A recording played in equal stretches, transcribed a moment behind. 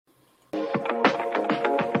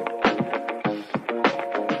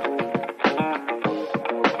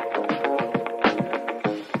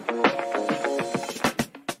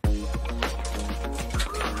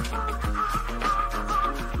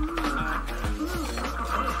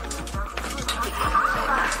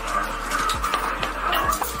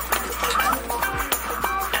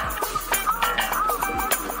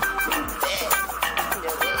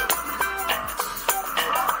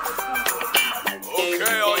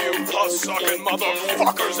sucking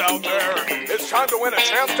motherfuckers out there. It's time to win a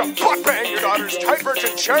chance to butt bang your daughter's tight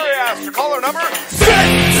virgin cherry ass. To call her number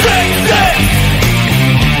 666.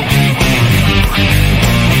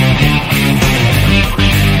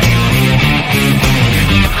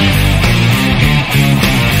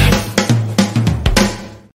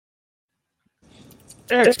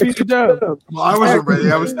 Well, I wasn't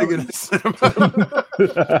ready. I was thinking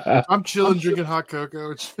I'm chilling, drinking hot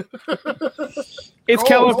cocoa. It's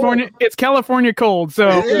California. It's California cold,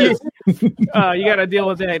 so you got to deal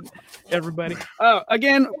with that, everybody.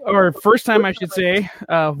 Again, or first time, I should say.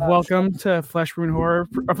 Welcome to Flesh Wound Horror.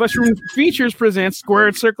 Flesh Wound Features presents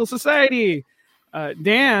Squared Circle Society.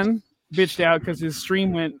 Dan bitched out because his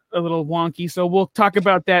stream went a little wonky, so we'll talk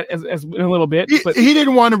about that as in a little bit. But He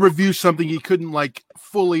didn't want to review something he couldn't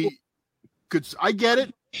fully. I get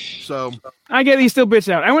it. So I get it. He still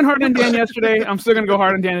bitched out. I went hard on Dan yesterday. I'm still gonna go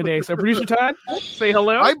hard on Dan today. So producer Todd, say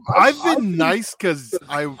hello. I've been nice because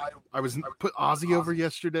I was put Ozzy over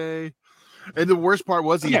yesterday, and the worst part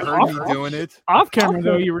was he heard me doing it off camera.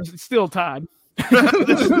 Though you were still Todd. We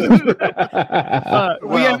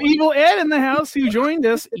have Evil Ed in the house who joined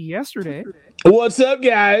us yesterday. What's up,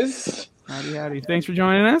 guys? Howdy. Thanks for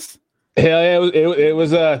joining us. Hell yeah, it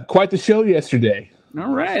was quite the show yesterday.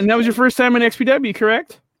 All right, and that was your first time in XPW,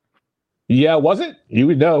 correct? Yeah, was it? You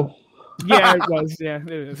would know. Yeah, it was. Yeah,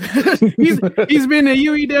 it is. he's been to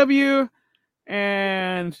UEW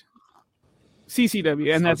and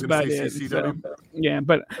CCW, and that's about it. So, yeah,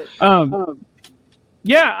 but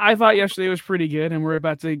yeah, I thought yesterday was pretty good, and we're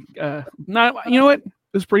about to not. You know what? It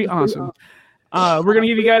was pretty awesome. We're gonna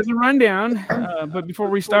give you guys a rundown, but before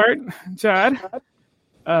we start, Todd.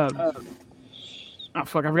 Oh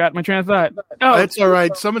fuck! I forgot my train of thought. Oh, that's all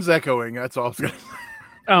right. Someone's echoing. That's all.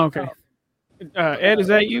 Oh, okay. Ed, is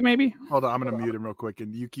that you? Maybe. Hold on, I'm gonna mute him real quick,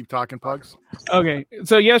 and you keep talking, Pugs. Okay.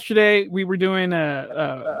 So yesterday we were doing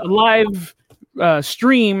a live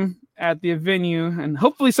stream at the venue, and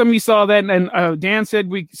hopefully some of you saw that. And Dan said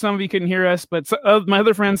some of you couldn't hear us, but my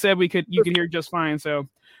other friend said you could hear just fine. So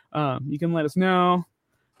you can let us know.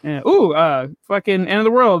 Fucking end of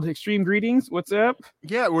the world. Extreme greetings. What's up?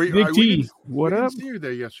 Yeah, Big T. What up? See you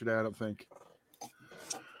there yesterday, I don't think.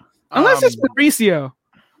 Unless it's Mauricio.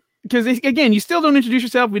 Because again, you still don't introduce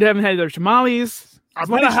yourself. We haven't had their tamales. I'm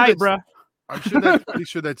pretty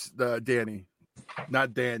sure that's Danny.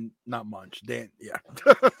 Not Dan, not Munch. Dan, yeah.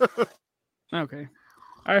 Okay.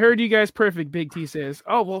 I heard you guys perfect, Big T says.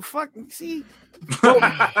 Oh, well, fuck. See?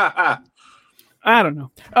 I don't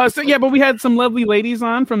know. But we had some lovely ladies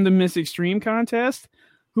on from the Miss Extreme contest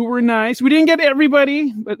who were nice. We didn't get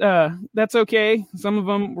everybody, but that's okay. Some of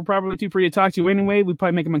them were probably too pretty to talk to anyway. We'd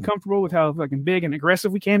probably make them uncomfortable with how fucking big and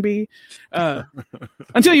aggressive we can be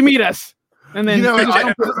until you meet us. And then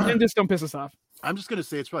just don't piss us off. I'm just going to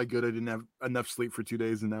say it's probably good I didn't have enough sleep for 2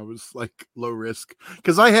 days, and that was low risk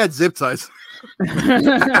because I had zip ties.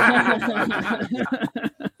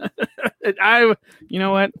 You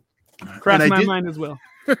know what? Crossed my mind as well.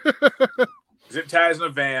 Zip ties in a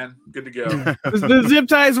van. Good to go. The zip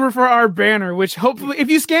ties were for our banner, which hopefully, if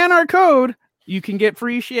you scan our code, you can get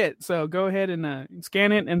free shit. So go ahead and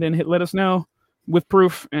scan it, and then let us know with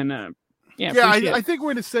proof. And I think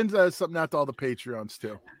we're going to send something out to all the Patreons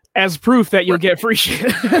too, as proof that you'll get free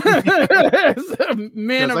shit.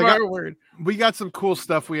 Man of our word. We got some cool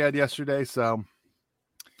stuff we had yesterday, so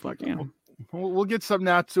fuck yeah. We'll get something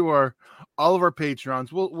out to all of our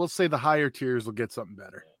Patrons. We'll say the higher tiers will get something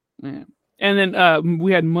better. Yeah. And then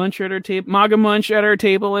we had Munch at our table, Maga Munch at our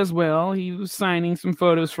table as well. He was signing some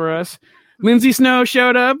photos for us. Lindsay Snow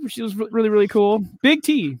showed up. She was really, really cool. Big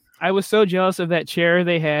T. I was so jealous of that chair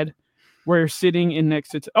they had where sitting in next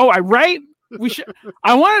to. I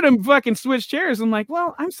wanted to fucking switch chairs. I'm like,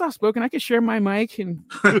 well, I'm soft spoken. I could share my mic, and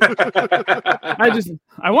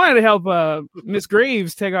I wanted to help Miss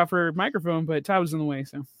Graves take off her microphone, but Todd was in the way.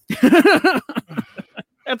 So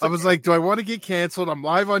I was like, do I want to get canceled? I'm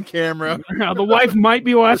live on camera. The wife might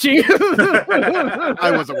be watching.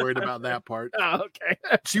 I wasn't worried about that part. Oh, okay.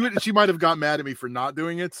 She might have got mad at me for not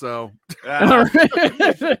doing it. So I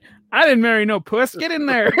didn't marry no puss. Get in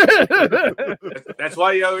there. That's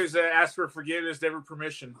why you always ask for forgiveness, never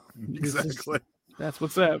permission. Exactly. That's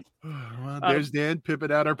what's up. Well, there's Dan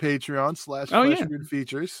pimping out our Patreon /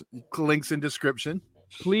 features. Links in description.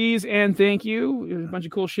 Please and thank you. There's a bunch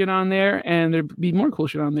of cool shit on there, and there'll be more cool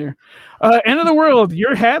shit on there. End of the world.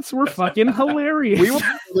 Your hats were fucking hilarious. We will do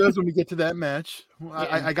those when we get to that match.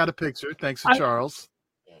 I got a picture. Thanks to Charles.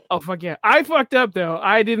 Oh, fuck yeah. I fucked up, though.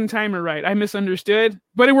 I didn't time it right. I misunderstood,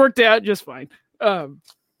 but it worked out just fine. But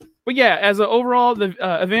yeah, as an overall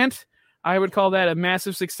event, I would call that a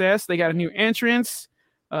massive success. They got a new entrance.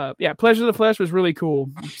 Pleasure of the Flesh was really cool.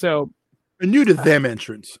 So A new to them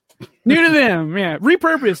entrance. new to them, yeah,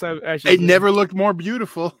 repurposed. I should It say. never looked more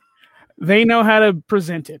beautiful. They know how to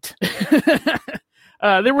present it.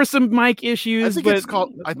 There were some mic issues. I think but it's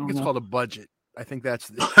called normal. a budget. I think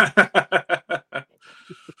that's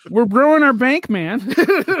We're growing our bank, man.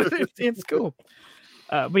 it's cool.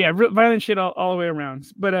 But yeah, violent shit all the way around.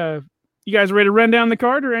 But you guys ready to run down the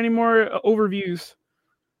card or any more overviews?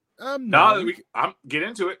 No, I'm get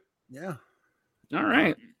into it. Yeah. All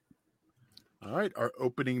right. All right. Our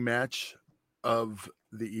opening match of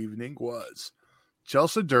the evening was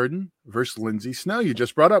Chelsea Durden versus Lindsay Snow. You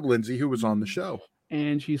just brought up Lindsay, who was on the show.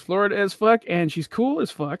 And she's Florida as fuck, and she's cool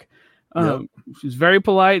as fuck. She's very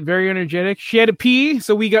polite, very energetic. She had to pee,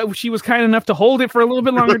 so she was kind enough to hold it for a little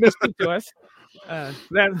bit longer to speak to us.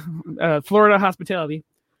 Florida hospitality.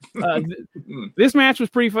 This match was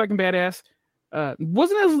pretty fucking badass. It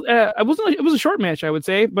was a short match, I would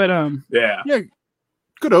say, but Yeah.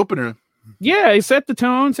 Good opener. yeah, it set the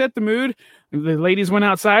tone, set the mood. The ladies went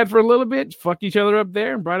outside for a little bit, fucked each other up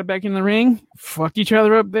there, and brought it back in the ring, fucked each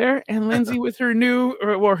other up there, and Lindsay with her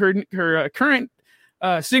her current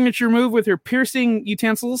signature move with her piercing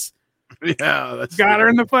utensils, Yeah, got her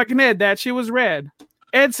in the fucking head. That shit was rad.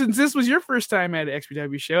 Ed, since this was your first time at an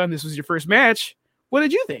XPW show and this was your first match, what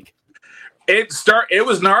did you think? It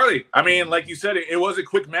was gnarly. I mean, like you said, it was a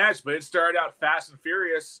quick match, but it started out fast and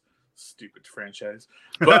furious. Stupid franchise,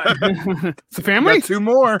 but It's a family. Got two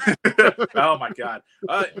more. oh my god,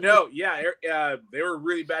 no, yeah, they were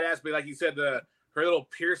really badass. But like you said, her little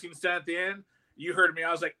piercing stunt at the end, you heard me. I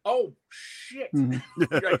was like, oh shit,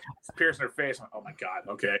 like, piercing her face. I'm like, oh my god,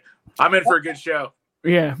 okay, I'm in for a good show.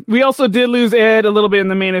 Yeah, we also did lose Ed a little bit in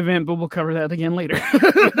the main event, but we'll cover that again later.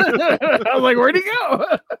 I was like, where'd he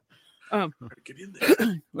go? Get in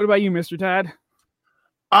there. What about you, Mr. Todd?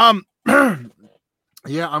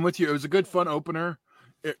 Yeah, I'm with you. It was a good, fun opener.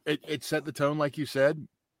 It set the tone, like you said.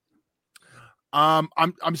 I'm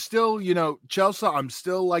still, Chelsea, I'm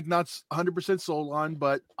still like not 100% sold on,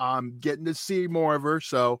 but I'm getting to see more of her.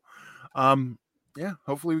 So, yeah,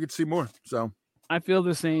 hopefully we can see more. So I feel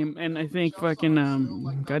the same, and I think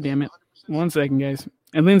fucking God damn it. 1 second, guys.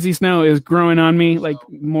 And Lindsay Snow is growing on me like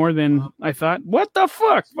more than I thought. What the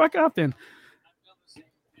fuck? Fuck off then.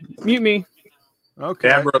 Mute me. okay.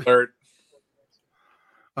 Camera alert.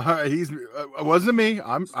 He's it wasn't me.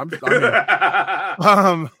 I'm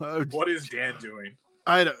What is Dan doing?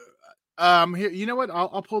 Here, you know what?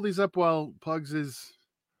 I'll pull these up while Pugs is.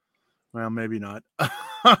 Well, maybe not.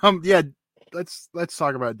 Yeah, let's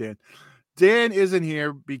talk about Dan. Dan isn't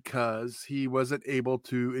here because he wasn't able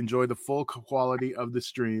to enjoy the full quality of the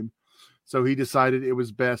stream, so he decided it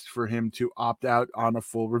was best for him to opt out on a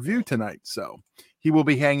full review tonight. So he will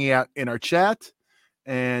be hanging out in our chat.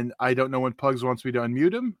 And I don't know when Pugs wants me to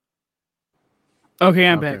unmute him. Okay,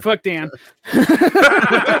 I'm back. Fuck Dan.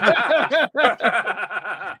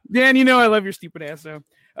 Dan, you know I love your stupid ass, though.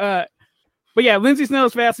 But yeah, Lindsay Snow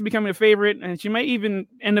is fast becoming a favorite, and she might even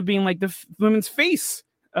end up being like the women's face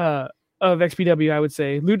of XPW, I would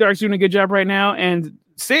say. Lou Dark's doing a good job right now, and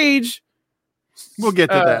Sage. We'll get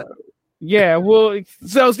to that. Yeah,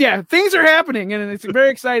 things are happening, and it's very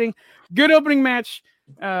exciting. Good opening match.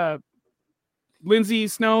 Lindsay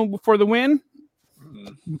Snow for the win.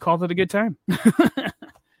 We called it a good time.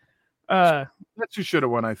 That's who should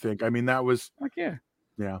have won, I think. I mean, that was. Fuck yeah.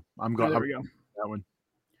 Yeah, I'm going. There we go. That one.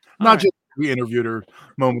 All Not right. just we interviewed her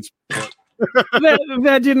moments.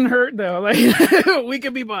 that didn't hurt though. Like we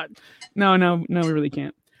could be bought. No, we really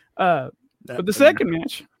can't. But the second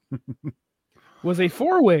match was a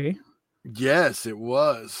 4-way. Yes, it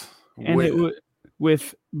was. And it was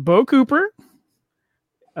with Bo Cooper,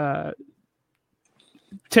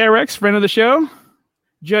 T-Rex, friend of the show,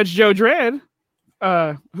 Judge Joe Dredd,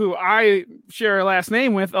 who I share a last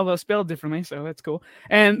name with, although spelled differently, so that's cool.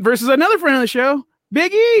 And versus another friend of the show,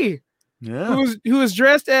 Big E, who was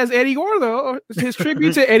dressed as Eddie Gordo, his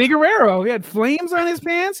tribute to Eddie Guerrero. He had flames on his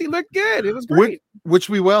pants. He looked good. It was great. Which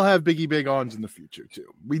we will have Biggie Big Ons in the future too.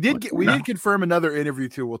 We did confirm another interview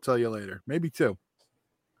too. We'll tell you later, maybe 2.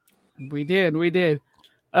 We did.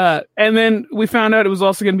 And then we found out it was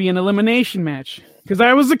also going to be an elimination match. Because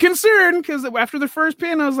I was concerned, because after the first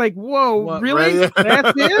pin, I was like, whoa, What, really? right?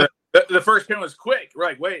 That's it? The first pin was quick. We're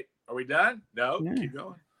like, wait, are we done? No, keep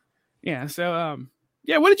going. Yeah, so,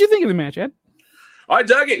 what did you think of the match, Ed? I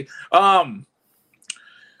dug it.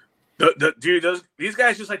 These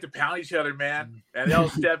guys just like to pound each other, man. And they all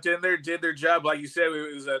stepped in there, did their job. Like you said,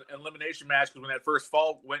 it was an elimination match because when that first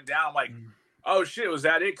fall went down, I'm like, oh, shit, was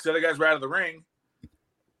that it? Because the other guys were out of the ring.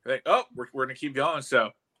 Like, oh, we're going to keep going.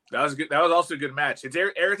 So That was good. That was also a good match.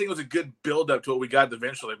 Everything was a good build up to what we got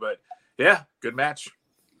eventually, but yeah, good match.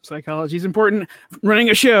 Psychology is important. Running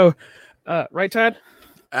a show, right, Todd?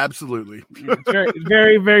 Absolutely. It's very,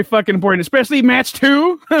 very, very fucking important, especially match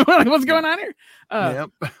 2. What's going on here?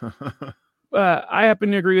 Yep. I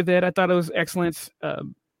happen to agree with that. I thought it was excellent.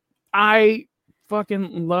 I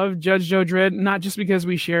fucking love Judge Joe Dredd, not just because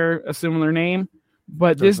we share a similar name,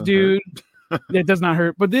 but this dude, it does not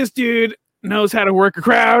hurt, but this dude knows how to work a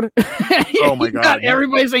crowd. Oh my God.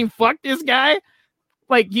 Everybody's saying, fuck this guy.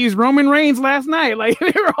 Like he's Roman Reigns last night. Like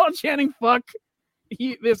they were all chanting, fuck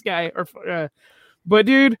this guy. But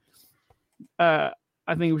dude, I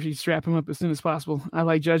think we should strap him up as soon as possible. I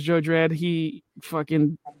like Judge Joe Dredd. He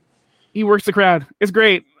works the crowd. It's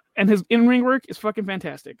great. And his in-ring work is fucking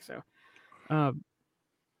fantastic. So,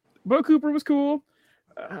 Bo Cooper was cool.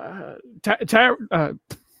 You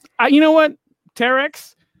know what?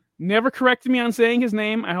 Tyrex never corrected me on saying his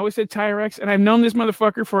name. I always said Tyrex, and I've known this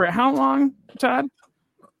motherfucker for how long, Todd?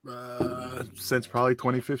 Since probably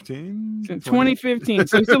 2015. Since 2015.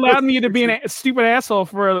 So he's allowed me to be a stupid asshole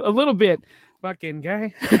for a little bit. Fucking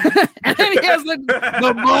guy. And then he has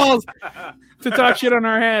the balls to talk shit on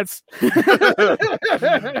our hats.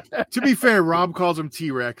 To be fair, Rob calls him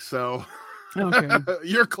T-Rex, so okay.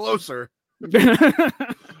 You're closer.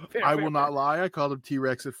 I will not lie. I called him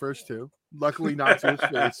T-Rex at first too. Luckily, not to his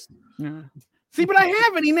face. Yeah. See, but I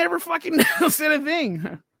haven't. He never fucking said a thing.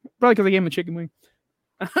 Probably because I gave him a chicken wing.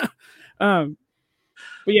 But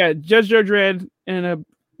yeah, Judge Joe Dredd ended up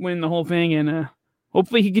winning the whole thing, and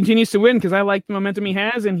hopefully he continues to win because I like the momentum he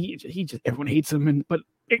has, and he just everyone hates him, but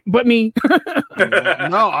me.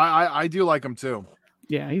 No, I do like him too.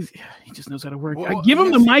 Yeah, he just knows how to work. Well, I give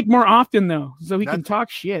him the mic more often though, so he can talk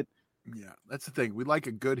shit. Yeah, that's the thing. We like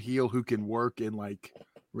a good heel who can work and like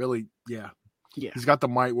really, yeah. He's got the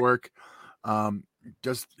mic work.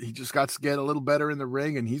 He just got to get a little better in the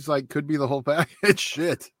ring, and he's like could be the whole package.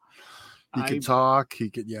 Shit. He can talk. He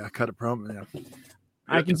could cut a promo. Yeah.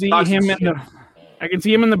 I can see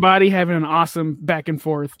him in the body having an awesome back and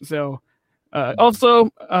forth. So, also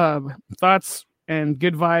thoughts and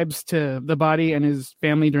good vibes to the body and his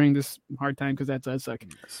family during this hard time because that does suck.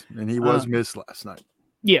 Yes. And he was missed last night.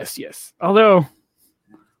 Yes. Although,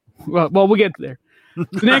 well, we'll get there.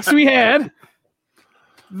 Next, we had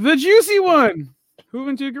the juicy one,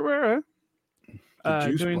 Juventud Guerrera,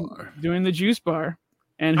 doing the juice bar.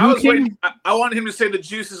 And I wanted him to say the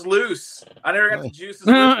juice is loose. I never got the juice is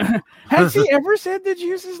loose. Has he ever said the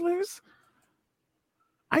juice is loose?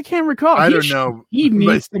 I can't recall. I don't know. He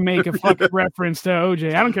needs to make a fucking reference to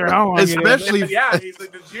OJ. I don't care how long. Especially, he's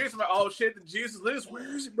like the juice. I'm like, oh shit, the juice is loose.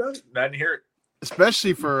 Where is it, bro? I didn't hear it.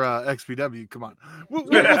 Especially for XPW. Come on, we'll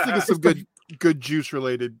think of some good juice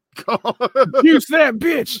related. Juice that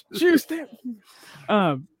bitch. Juice that.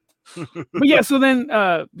 But yeah, so then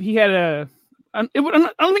he had I don't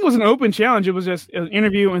think it was an open challenge. It was just an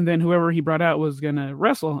interview, and then whoever he brought out was gonna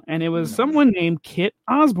wrestle, and it was someone named Kit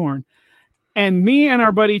Osborne. And me and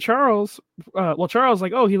our buddy Charles, Charles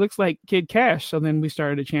like, oh, he looks like Kid Cash. So then we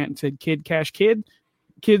started a chant and said, Kid Cash Kid.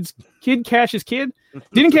 Kid Cash is Kid.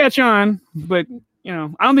 Didn't catch on, but I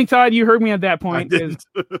don't think, Todd, you heard me at that point.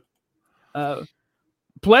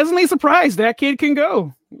 Pleasantly surprised that kid can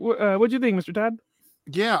go. What'd you think, Mr. Todd?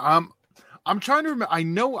 Yeah, I'm trying to remember. I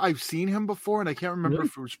know I've seen him before, and I can't remember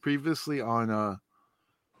if it was previously on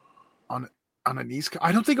an East Coast.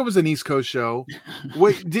 I don't think it was an East Coast show.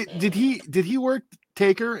 Wait, did he work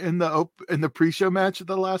Taker in the pre-show match at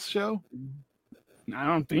the last show? I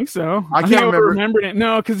don't think so. I can't remember it.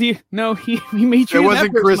 No, because he made you. It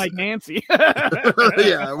wasn't Chris like Nancy.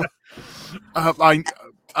 Yeah. I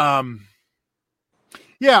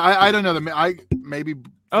don't know. I maybe.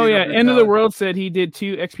 Oh yeah, End of the World said he did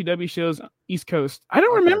 2 XPW shows East Coast. I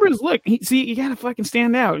don't remember his look. You gotta fucking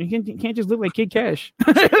stand out. You can't just look like Kid Cash.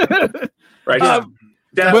 Right.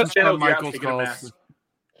 Michael's calls.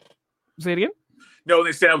 Say it again. No,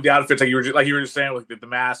 they stand up with the outfits like you were just saying, like the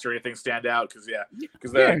mask or anything stand out because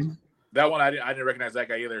that one I didn't recognize that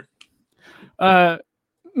guy either.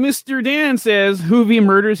 Mr. Dan says Hoovy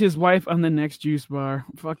murders his wife on the next juice bar.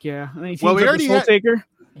 Fuck yeah! Well,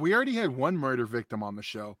 we already had one murder victim on the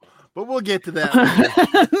show, but we'll get to that.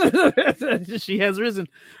 She has risen.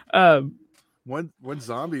 One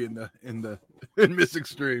zombie in Miss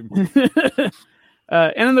Extreme. End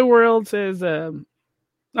of the World says. I'm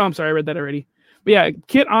sorry, I read that already. But yeah,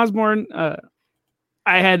 Kit Osborne.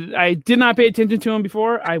 I did not pay attention to him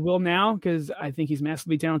before. I will now because I think he's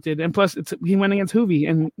massively talented, and plus he went against Hoovy,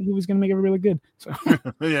 and Hoovy's going to make it really good. So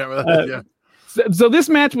yeah. So this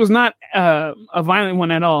match was not a violent one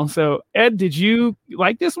at all. So Ed, did you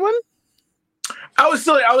like this one? I was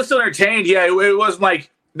still entertained. Yeah, it wasn't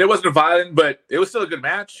like it wasn't violent, but it was still a good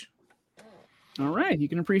match. All right, you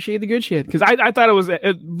can appreciate the good shit because I thought it was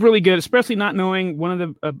really good, especially not knowing one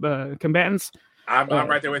of the combatants. I'm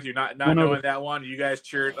right there with you. Not knowing that one, you guys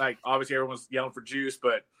cheered. Like obviously everyone was yelling for Juice,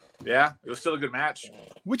 but yeah, it was still a good match.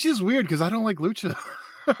 Which is weird because I don't like Lucha,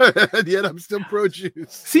 and yet I'm still pro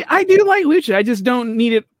Juice. See, I do like Lucha. I just don't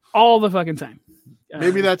need it all the fucking time.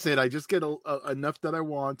 Maybe that's it. I just get enough that I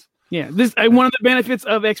want. Yeah, this one of the benefits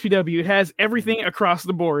of XPW. It has everything across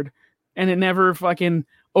the board, and it never fucking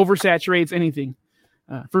oversaturates anything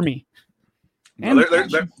for me. Well,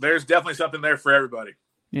 there's definitely something there for everybody.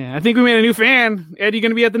 Yeah, I think we made a new fan. Ed, you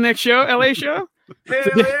going to be at the next show, LA show? Hell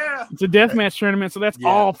yeah! It's a deathmatch tournament, so that's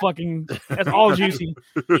all juicy.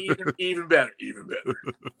 Even better.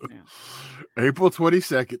 Yeah. April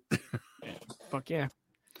 22nd. Fuck yeah!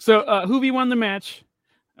 So Hoovy won the match.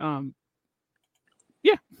 Yeah,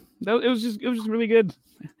 it was just really good.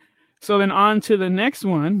 So then on to the next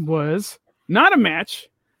one was not a match,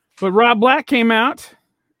 but Rob Black came out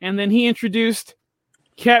and then he introduced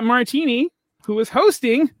Kat Martini, who was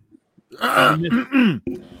hosting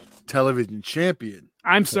television champion.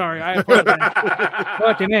 I'm sorry, I apologize.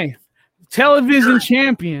 Fucking A. Television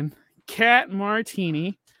champion Kat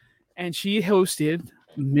Martini, and she hosted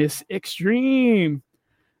Miss Extreme.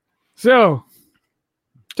 So,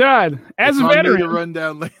 Todd, as a veteran, run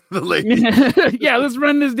down the lady. Yeah, let's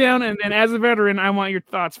run this down, and then as a veteran, I want your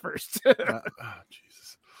thoughts first.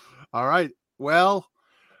 Jesus. All right. Well,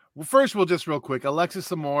 first we'll just real quick.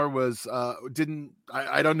 Alexis Amore was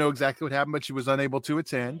I don't know exactly what happened, but she was unable to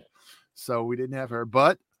attend, so we didn't have her.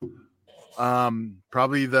 But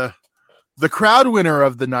probably the crowd winner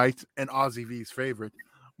of the night and Aussie V's favorite,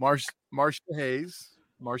 Marcia Hayes,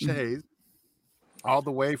 all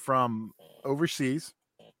the way from overseas.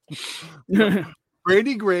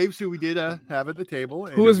 Brandy Graves, who we did have at the table,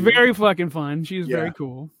 who was very fucking fun. She was very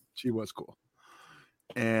cool. She was cool.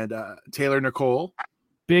 And Taylor Nicole,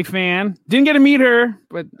 big fan. Didn't get to meet her,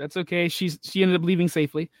 but that's okay. She ended up leaving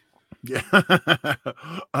safely. Yeah.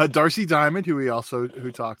 Darcy Diamond,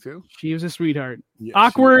 who talked to. She was a sweetheart. Yeah,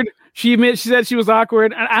 awkward. She said she was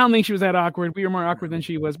awkward. I don't think she was that awkward. We were more awkward than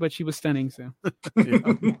she was, but she was stunning. So.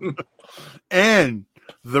 And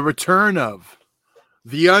the return of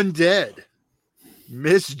the undead,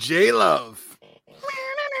 Miss J Love,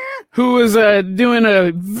 who was doing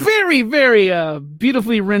a very, very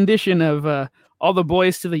beautifully rendition of All the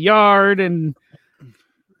Boys to the Yard and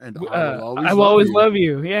I Will Always Love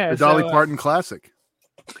You. Yeah, the Dolly Parton classic.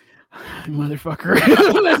 Motherfucker.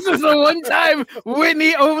 This is the one time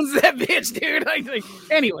Whitney owns that bitch, dude.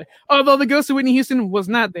 Anyway, although the ghost of Whitney Houston was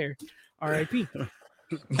not there. R.I.P.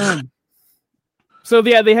 So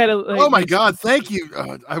yeah, they had a. Oh my God! Thank you.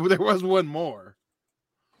 There was one more.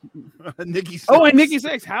 Nikki Sixx. Oh, and Nikki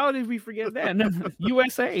Sixx. How did we forget that? No,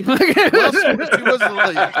 USA. She wasn't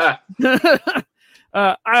late.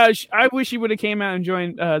 I wish he would have came out and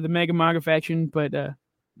joined the Mega Maga faction, but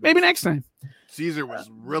maybe next time. Caesar was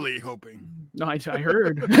really hoping. No, I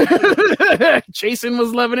heard. Jason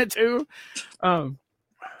was loving it too.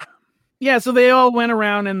 Yeah, so they all went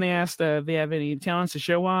around and they asked if they have any talents to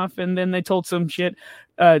show off, and then they told some shit.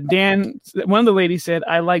 Dan, one of the ladies said,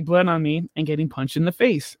 "I like blood on me and getting punched in the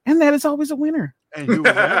face," and that is always a winner. And who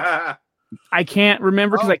was that? I can't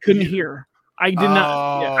remember because I couldn't hear. I did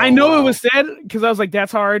not. Yeah, I know it was said because I was like,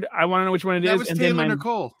 "That's hard." I want to know which one it is. That was and Taylor then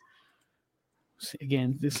Nicole.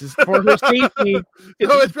 Again, this is for her safety. No,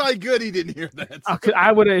 it's probably good he didn't hear that.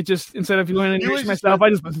 I would have just, instead of going and introduce myself, I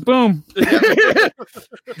just boom.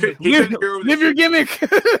 Live your gimmick.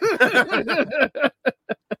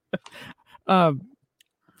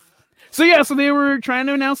 So they were trying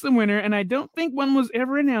to announce the winner, and I don't think one was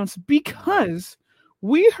ever announced because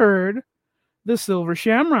we heard the Silver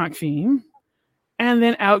Shamrock theme, and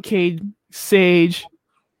then out came Sage.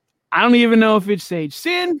 I don't even know if it's Sage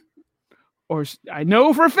Sin. Or I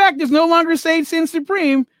know for a fact it's no longer Sage Sin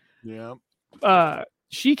Supreme. Yeah.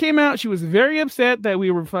 She came out. She was very upset that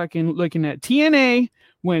we were fucking looking at TNA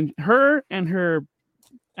when her and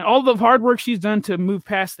all the hard work she's done to move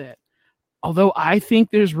past that. Although I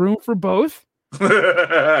think there's room for both.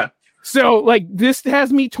 So like this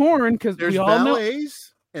has me torn because we all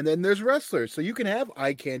ballets, know. And then there's wrestlers. So you can have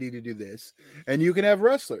eye candy to do this, and you can have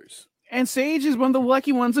wrestlers. And Sage is one of the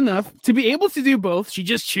lucky ones enough to be able to do both. She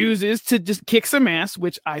just chooses to just kick some ass,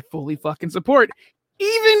 which I fully fucking support,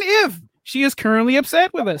 even if she is currently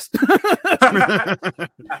upset with us.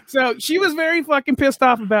 So she was very fucking pissed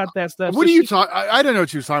off about that stuff. What are you talking? I don't know what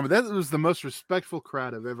she was talking about. That was the most respectful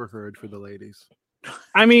crowd I've ever heard for the ladies.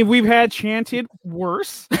 I mean, we've had chanted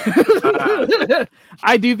worse.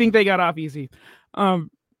 I do think they got off easy. So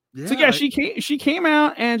yeah, she came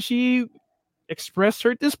out and she expressed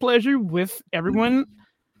her displeasure with everyone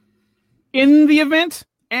in the event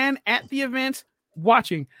and at the event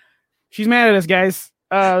watching. She's mad at us, guys.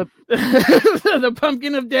 The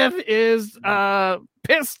Pumpkin of Death is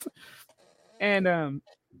pissed, and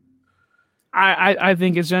I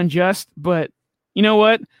think it's unjust. But you know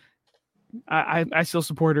what? I still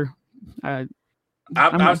support her. I'm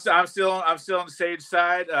still on the Sage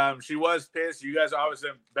side. She was pissed. You guys are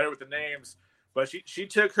obviously better with the names, but she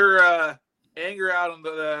took her anger out on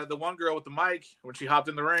the one girl with the mic when she hopped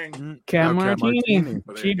in the ring. Cat Martini.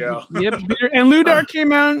 Well, there you go. Yep. And Lou Dark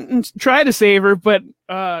came out and tried to save her, but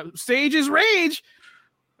Sage's rage.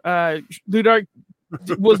 Lou Dark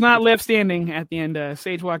was not left standing at the end.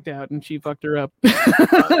 Sage walked out and she fucked her up.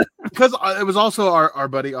 Because it was also our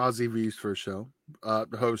buddy Ozzy V's first show,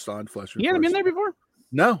 host on Flesh. You hadn't been there before?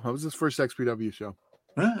 No, that was his first XPW show.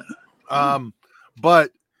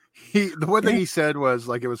 But the one thing he said was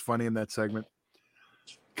like it was funny in that segment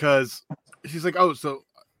because she's like, oh, so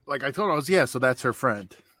like I told her, I was so that's her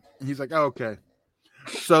friend, and he's like, oh, okay.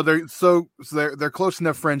 So they're close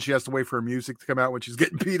enough friends. She has to wait for her music to come out when she's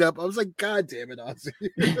getting beat up. I was like, God damn it, Ozzy.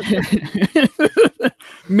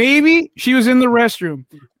 Maybe she was in the restroom.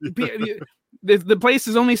 The place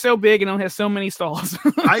is only so big and only has so many stalls.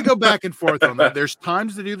 I go back and forth on that. There's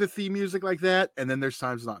times to do the theme music like that, and then there's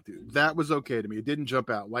times not to. That was okay to me. It didn't jump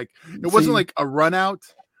out. Like it wasn't like a run out,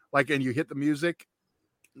 like and you hit the music.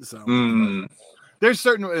 So there's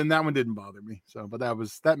certain, and that one didn't bother me. So, but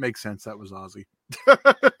that makes sense. That was Ozzy.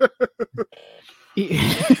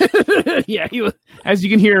 Yeah, he was, as you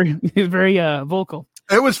can hear, he's very vocal.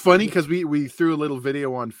 It was funny because we threw a little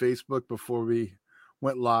video on Facebook before we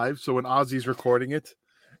went live. So when Ozzy's recording it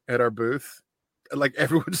at our booth, like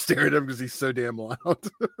everyone stared at him because he's so damn loud.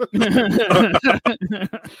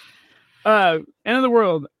 End of the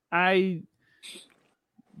world. I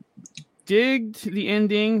digged the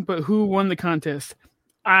ending, but who won the contest?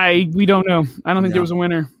 We don't know. I don't think there was a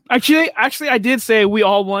winner. Actually, I did say we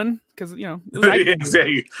all won because we were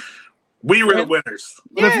the winners.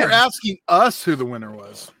 But if you're asking us who the winner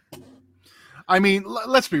was, I mean,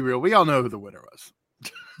 let's be real. We all know who the winner was.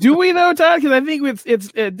 Do we though, Todd? Because I think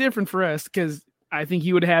it's different for us. Because I think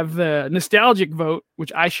you would have the nostalgic vote,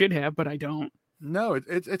 which I should have, but I don't. No,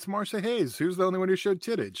 it's Marcia Hayes. Who's the only one who showed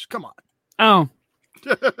tittage? Come on. Oh.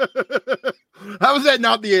 How is that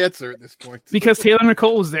not the answer at this point? Because Taylor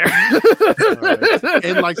Nicole was there. Right.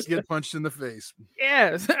 And likes to get punched in the face.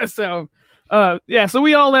 Yeah. So, so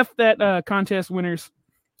we all left that contest winners,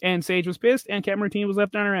 and Sage was pissed, and Cat Martini was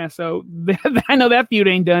left on her ass. So I know that feud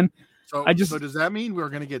ain't done. So does that mean we're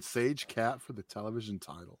going to get Sage Cat for the television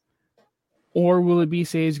title? Or will it be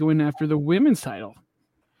Sage going after the women's title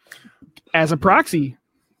as a proxy?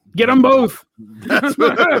 Get them both.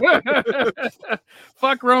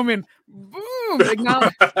 Fuck Roman. Boom.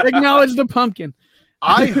 Acknowledge the pumpkin.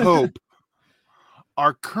 I hope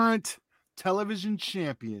our current television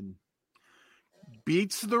champion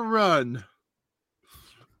beats the run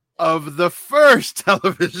of the first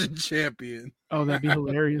television champion. Oh, that'd be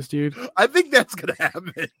hilarious, dude. I think that's going to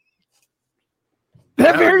happen.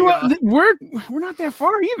 That very well. We're not that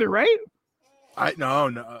far either, right?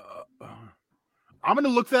 No. I'm going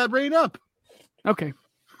to look that rain up. Okay.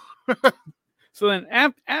 So then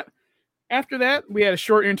after that, we had a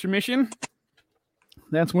short intermission.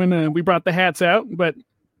 That's when we brought the hats out, but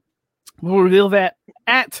we'll reveal that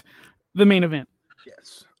at the main event.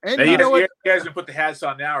 Yes. And you know what? You guys can put the hats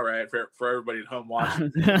on now, right? For everybody at home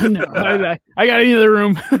watching. No, I got into the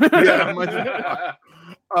room.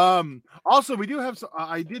 Also, we do have some,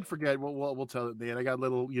 I did forget. We'll tell it at the end. I got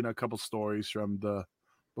a couple stories from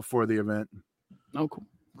before the event. Oh,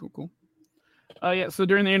 cool. So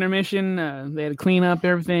during the intermission, they had to clean up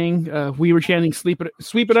everything. We were chanting sweep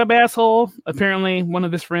it up, asshole. Apparently, one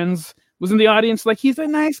of his friends was in the audience, like, he's a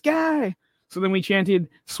nice guy. So then we chanted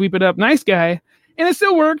sweep it up, nice guy. And it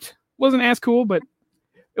still worked. Wasn't as cool, but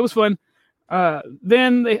it was fun.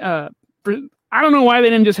 Then they, I don't know why they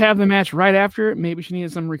didn't just have the match right after. Maybe she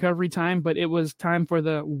needed some recovery time, but it was time for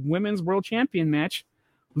the Women's World Champion match.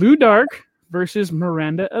 Lou Dark versus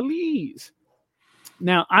Miranda Elise.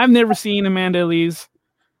 Now, I've never seen Amanda Elise,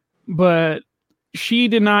 but she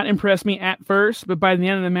did not impress me at first. But by the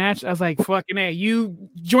end of the match, I was like, fucking A, you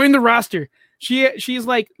join the roster. She's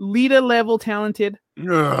like Lita level talented.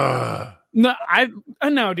 No,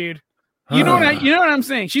 dude. You know what I'm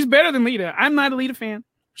saying? She's better than Lita. I'm not a Lita fan.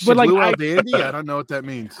 But like Andy, I don't know what that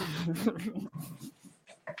means.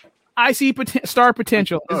 I see star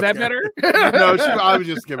potential. Is that better? No, I was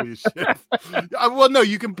just giving you shit. Well, no,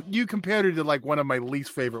 you compared her to like one of my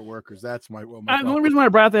least favorite workers. That's my the only reason why I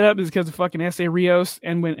brought that up is because of fucking S.A. Rios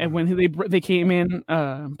and when they came in,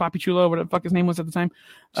 Papi Chulo, whatever the fuck his name was at the time.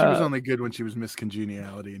 She was only good when she was Miss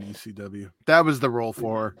Congeniality in ECW. That was the role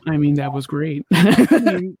for her. I mean, that was great.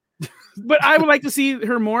 But I would like to see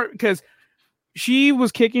her more because she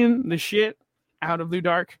was kicking the shit out of Lou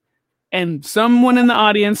Dark, and someone in the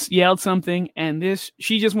audience yelled something, and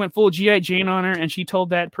she just went full G.I. Jane on her, and she told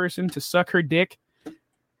that person to suck her dick,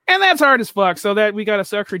 and that's hard as fuck. So that we got to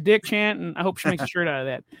suck her dick chant, and I hope she makes a shirt out of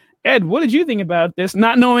that. Ed, what did you think about this?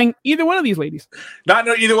 Not knowing either one of these ladies. Not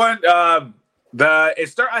knowing either one.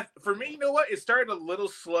 For me, you know what? It started a little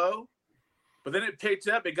slow, but then it picked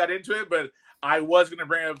up. It got into it, but I was gonna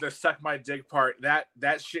bring up the suck my dick part. That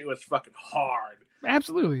shit was fucking hard.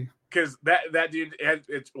 Absolutely. Because that dude,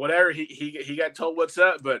 it's whatever. He got told what's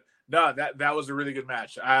up, but no, that was a really good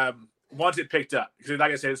match. Once it picked up, because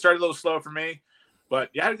like I said, it started a little slow for me, but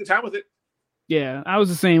yeah, I had a good time with it. Yeah, I was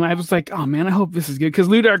the same. I was like, oh man, I hope this is good because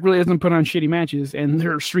Lou Dark really doesn't put on shitty matches, and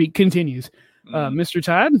her streak continues. Mr.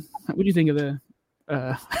 Todd, what do you think of the?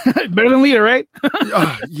 Better than Lita, right?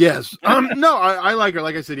 Yes. No, I like her.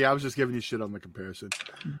 Like I said, yeah, I was just giving you shit on the comparison.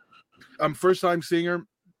 First time seeing her.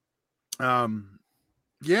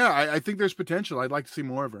 Yeah, I think there's potential. I'd like to see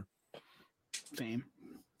more of her. Same.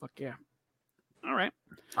 Fuck yeah. All right.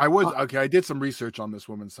 I did some research on this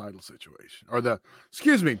women's title situation, or the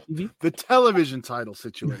television title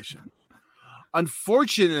situation.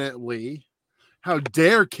 Unfortunately, how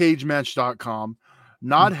dare CageMatch.com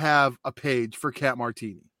not have a page for Kat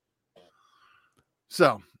Martini?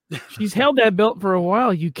 So she's held that belt for a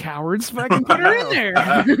while. You cowards, fucking put her in there.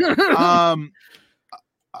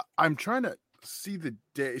 I'm trying to see the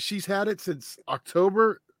day. She's had it since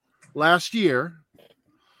October last year.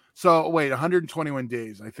 So wait, 121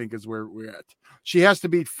 days, I think, is where we're at. She has to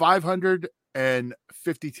beat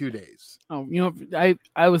 552 days. Oh, you know,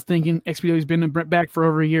 I was thinking XPW's been back for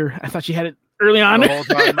over a year. I thought she had it early on. The whole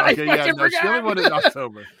time. Okay, yeah, no, she only won it in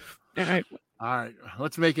October. All right,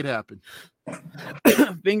 let's make it happen.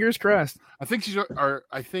 Fingers crossed. I think she's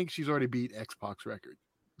already beat X-Pac's record.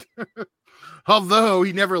 Although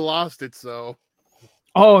he never lost it, so.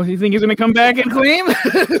 Oh, you think he's gonna come back and claim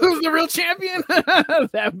who's the real champion?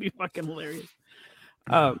 That would be fucking hilarious.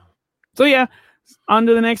 So yeah, on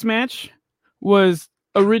to the next match. Was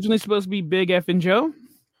originally supposed to be Big F and Joe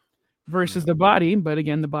versus the Body, but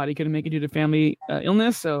again, the Body couldn't make it due to family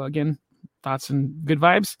illness. So again, thoughts and good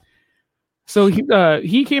vibes. So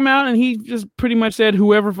he came out and he just pretty much said,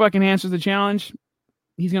 whoever fucking answers the challenge,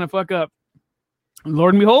 he's gonna fuck up.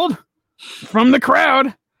 Lord and behold, from the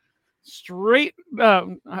crowd, straight. I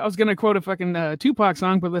was gonna quote a fucking Tupac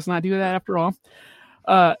song, but let's not do that after all.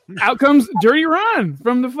 Out comes Dirty Ron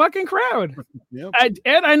from the fucking crowd. Yep. Ed,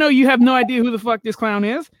 I know you have no idea who the fuck this clown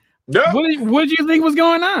is. No. What did you think was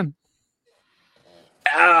going on?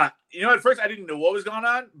 You know, at first I didn't know what was going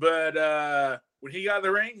on, but when he got in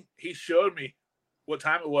the ring, he showed me what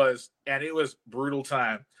time it was, and it was brutal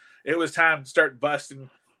time. It was time to start busting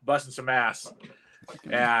some ass.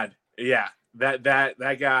 And yeah, that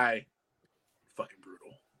guy, fucking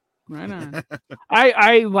brutal. Right on.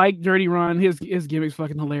 I like Dirty Ron. His gimmick's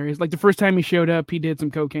fucking hilarious. Like the first time he showed up, he did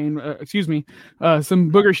some cocaine.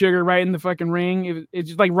 Some booger sugar right in the fucking ring. It's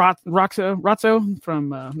just like Rotzo from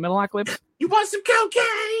Metalocalypse. You want some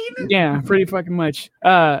cocaine? Yeah, pretty fucking much.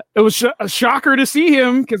 It was a shocker to see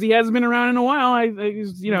him because he hasn't been around in a while.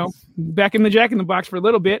 He's back in the Jack in the Box for a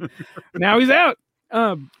little bit. Now he's out.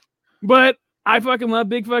 But I fucking love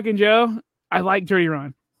Big fucking Joe. I like Dirty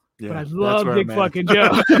Ron. Yeah, but I love Big fucking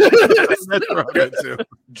Joe. That's where I'm at too.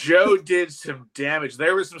 Joe did some damage.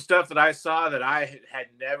 There was some stuff that I saw that I had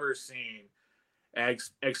never seen,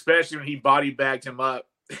 especially when he body bagged him up.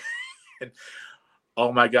 And,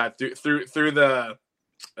 oh my god! Through the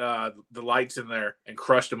lights in there and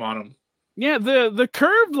crushed him on him. Yeah, the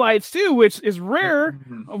curved lights too, which is rare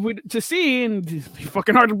to see and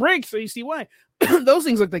fucking hard to break. So you see why. Those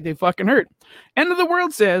things look like they fucking hurt. End of the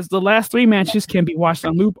World says the last 3 matches can be watched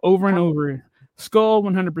on loop over and over. Skull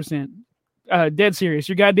 100%. Dead serious.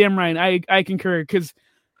 You're goddamn right. I concur because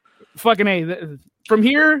fucking from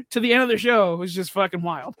here to the end of the show was just fucking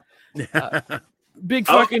wild. Big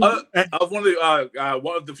fucking. Of one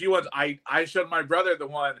of the few ones I showed my brother the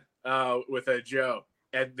one with Joe,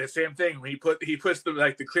 and the same thing when he puts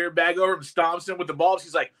the clear bag over him, stomps him with the balls.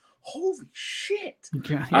 He's like, holy shit!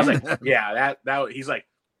 Yeah. I was like, yeah, that he's like,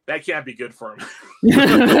 that can't be good for him.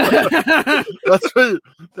 That's what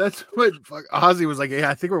Ozzy was like.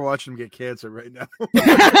 Yeah, I think we're watching him get cancer right now.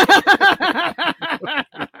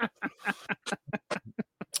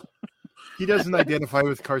 He doesn't identify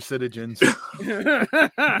with carcinogens.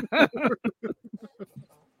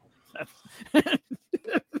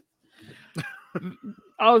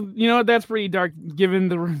 You know what? That's pretty dark, given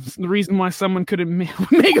the reason why someone couldn't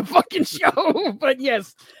make a fucking show. But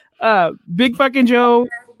yes, Big fucking Joe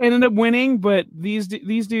ended up winning, but these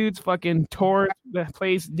dudes fucking tore the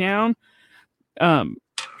place down. Todd,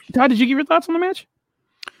 did you give your thoughts on the match?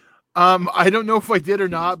 I don't know if I did or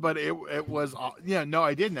not, but it was no,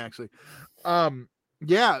 I didn't actually.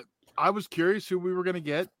 Yeah, I was curious who we were gonna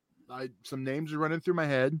get. Some names were running through my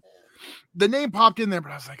head. The name popped in there,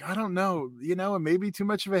 but I was like, I don't know, it may be too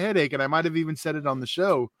much of a headache, and I might have even said it on the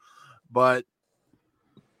show. But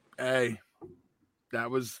hey, that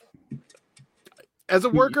was, as a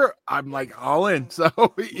worker, I'm like all in. So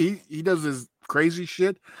he does his crazy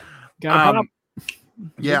shit. Yeah,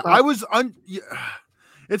 I was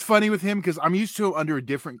it's funny with him because I'm used to him under a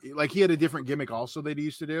different, like he had a different gimmick also that he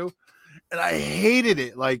used to do, and I hated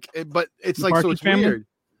it. But it's the like Partridge so it's Family? weird.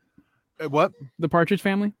 What? The Partridge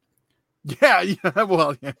Family? Yeah.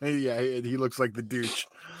 Well, yeah. He looks like the douche.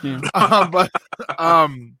 Yeah.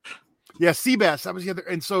 Yeah, Seabass. That was the other,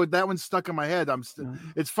 and so that one stuck in my head.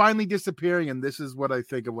 It's finally disappearing, and this is what I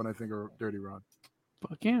think of when I think of Dirty Ron.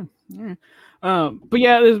 Fuck yeah. Right. But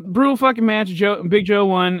yeah, this brutal fucking match. Big Joe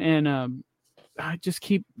won, and I just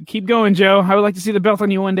keep going, Joe. I would like to see the belt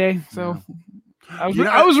on you one day. So I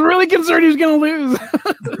was really concerned he was gonna lose.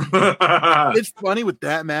 It's funny with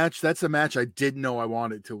that match. That's a match I didn't know I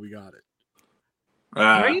wanted till we got it.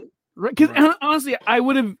 Right? Because honestly, I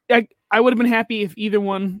would have been happy if either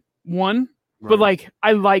one won. Right. But like,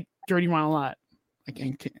 I like Dirty Ron a lot.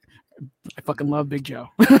 I fucking love Big Joe.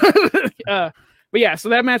 But yeah, so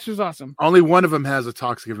that match was awesome. Only one of them has a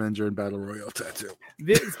Toxic Avenger and Battle Royale tattoo.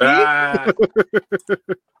 But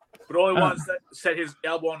only one set his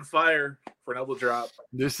elbow on fire for an elbow drop.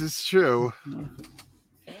 This is true.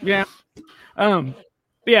 Yeah.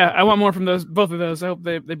 Yeah, I want more from both of those. I hope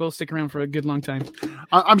they both stick around for a good long time.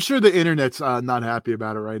 I'm sure the internet's not happy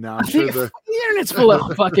about it right now. I'm sure the internet's full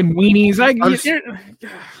of fucking weenies. I'm sure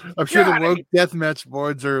the woke deathmatch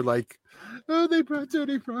boards are like, oh, they brought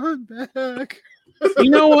Dirty Ron back.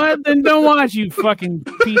 You know what? Then don't watch, you fucking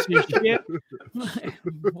piece of shit.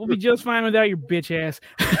 We'll be just fine without your bitch ass.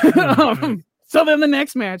 So then the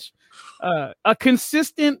next match, a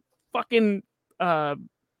consistent fucking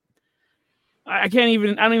I don't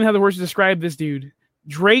even have the words to describe this dude.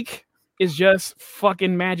 Drake is just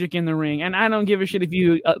fucking magic in the ring, and I don't give a shit if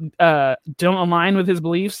you don't align with his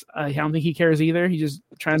beliefs. I don't think he cares either. He's just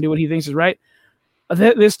trying to do what he thinks is right.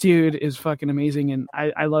 This dude is fucking amazing, and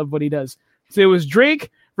I love what he does. So it was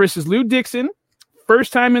Drake versus Lou Dixon,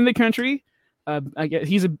 first time in the country. I guess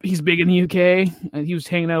he's big in the UK. He was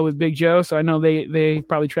hanging out with Big Joe, so I know they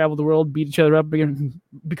probably travel the world, beat each other up,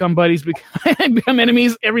 become buddies, become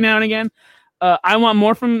enemies every now and again. I want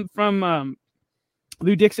more from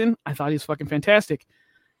Lou Dixon. I thought he was fucking fantastic.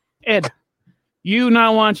 Ed, you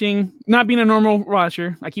not being a normal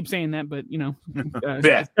watcher. I keep saying that, but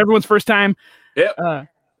everyone's first time. Yep.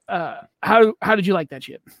 How did you like that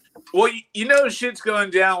shit? Well, shit's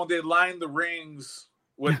going down when they line the rings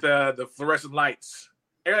with the fluorescent lights.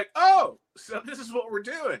 You're like, oh, so this is what we're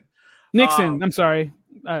doing. Nixon, I'm sorry,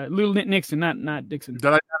 Lou Nixon, not Dixon. Did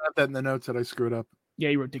I not have that in the notes that I screwed up? Yeah,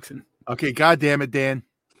 you wrote Dixon. Okay, God damn it, Dan.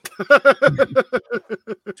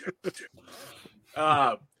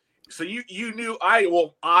 So you knew I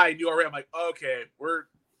knew already. I'm like, okay,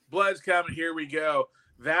 blood's coming. Here we go.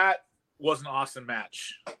 That was an awesome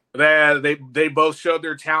match. They both showed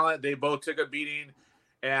their talent. They both took a beating,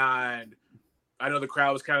 and I know the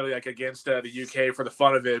crowd was kind of like against the UK for the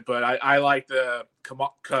fun of it, but I like the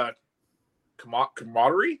camaraderie.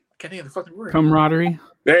 Can't think of the fucking word. Camaraderie.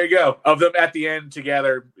 There you go. Of them at the end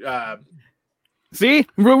together. See,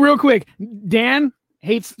 real quick, Dan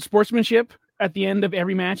hates sportsmanship at the end of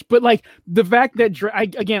every match, but like the fact that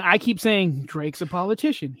I keep saying Drake's a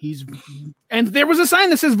politician. And there was a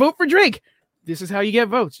sign that says vote for Drake. This is how you get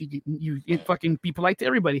votes. You fucking be polite to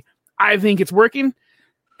everybody. I think it's working,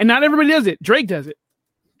 and not everybody does it. Drake does it.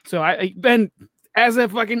 So Ben, as a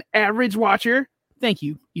fucking average watcher, thank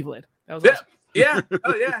you, Evil Ed. That was awesome. Yeah.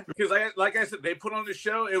 Oh, yeah. Because like I said, they put on the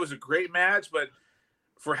show. It was a great match, but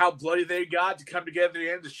for how bloody they got to come together at the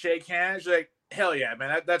end to shake hands, like, hell yeah,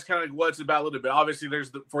 man. That's kind of like what it's about a little bit. Obviously,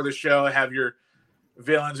 for the show, have your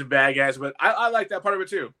villains and bad guys, but I like that part of it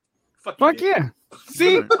too. Fuck yeah.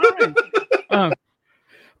 See? All right.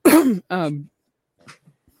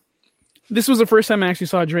 This was the first time I actually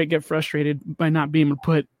saw Drake get frustrated by not being able to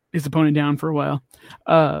put his opponent down for a while.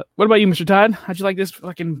 What about you, Mr. Todd? How'd you like this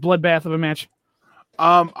fucking bloodbath of a match?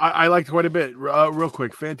 I liked quite a bit. Real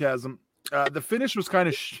quick, Phantasm. The finish was kind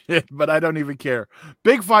of shit, but I don't even care.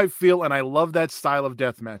 Big fight feel, and I love that style of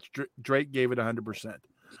death match. Drake gave it 100%.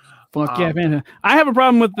 Fuck yeah, man. I have a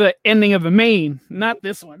problem with the ending of the main, not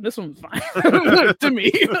this one. This one's fine to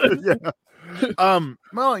me. Yeah.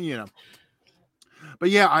 Well, you know.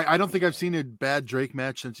 But yeah, I don't think I've seen a bad Drake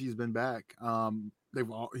match since he's been back.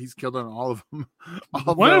 He's killed on all of them.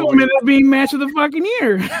 One of them ended up being match of the fucking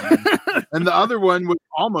year. And the other one was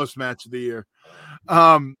almost match of the year.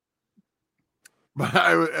 But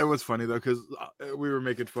it was funny though, because we were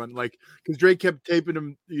making fun, like, because Drake kept taping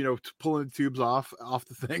him, you know, pulling the tubes off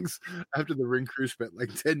the things after the ring crew spent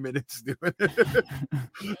like 10 minutes doing it.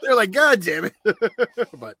 They're like, God damn it.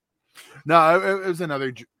 But no, it was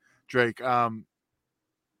another Drake. It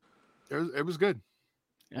was good.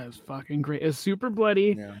 It was fucking great. It was super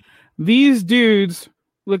bloody. Yeah. These dudes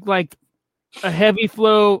look like a heavy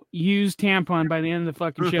flow used tampon by the end of the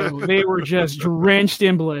fucking show. They were just drenched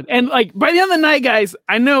in blood. And like by the end of the night, guys,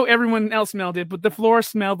 I know everyone else smelled it, but the floor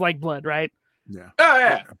smelled like blood, right? Yeah. Oh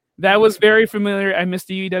yeah. That was very familiar. I missed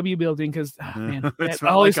the UW building because man, that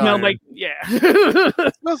always smelled like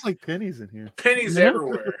It smells like pennies in here. Pennies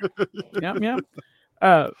everywhere. Yep.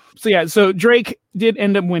 So Drake did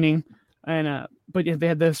end up winning, and but yeah, they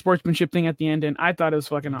had the sportsmanship thing at the end, and I thought it was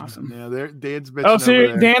fucking awesome. Yeah, Dan's bitching. Oh,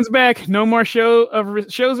 so Dan's back. No more shows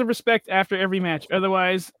of respect after every match.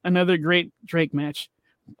 Otherwise, another great Drake match.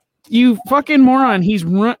 You fucking moron!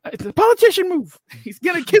 It's a politician move. He's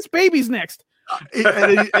gonna kiss babies next.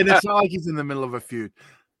 And it's not like he's in the middle of a feud.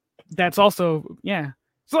 That's also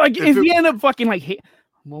So like, if he end up fucking like.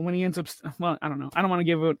 Well, when he ends up, well, I don't know. I don't want to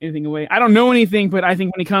give anything away. I don't know anything, but I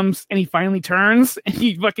think when he comes and he finally turns and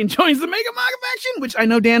he fucking joins the Mega Maga faction, which I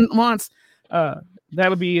know Dan wants,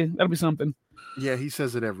 that'll be something. Yeah, he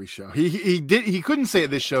says it every show. He couldn't say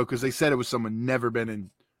it this show because they said it was someone never been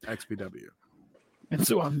in XPW. And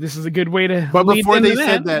so this is a good way to. But before they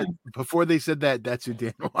said that, that's who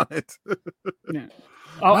Dan wanted. Yeah.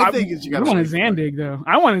 My thing is, you got. I wanted Zandig though.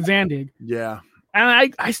 I wanted Zandig. Yeah.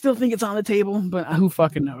 And I still think it's on the table, but who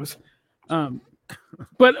fucking knows?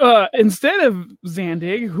 But instead of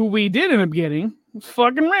Zandig, who we did end up getting, was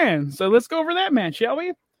fucking Rand. So let's go over that match, shall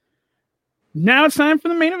we? Now it's time for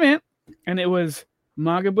the main event, and it was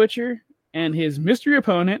Maga Butcher and his mystery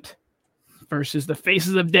opponent versus the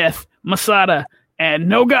Faces of Death, Masada, and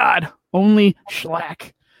no God, only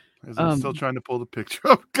Shlak. I'm still trying to pull the picture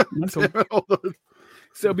up.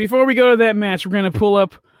 So before we go to that match, we're going to pull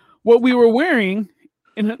up what we were wearing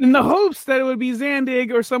in the hopes that it would be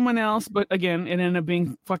Zandig or someone else, but again, it ended up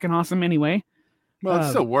being fucking awesome anyway. Well, it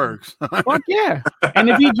still works. Fuck yeah! And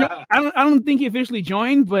if he, I don't think he officially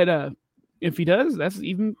joined, but if he does, that's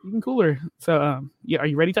even cooler. So, yeah, are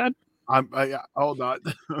you ready, Todd? Hold on.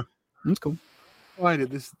 That's cool. Why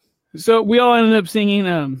did this? So we all ended up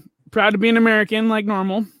singing "Proud to Be an American" like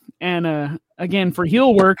normal, and again for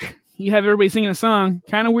heel work, you have everybody singing a song.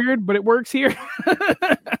 Kind of weird, but it works here.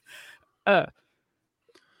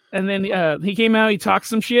 And then he came out, he talked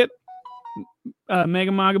some shit.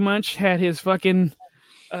 Mega Maga Munch had his fucking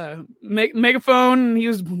megaphone, and he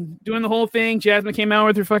was doing the whole thing. Jasmine came out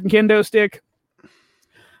with her fucking kendo stick.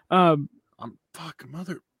 I'm fucking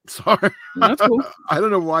mother. Sorry. That's cool. I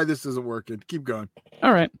don't know why this isn't working. Keep going.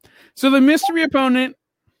 All right. So the mystery opponent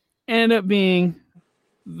ended up being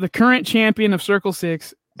the current champion of Circle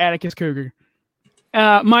 6, Atticus Cougar.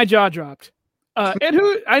 My jaw dropped. And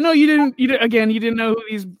who I know you didn't know who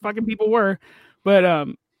these fucking people were, but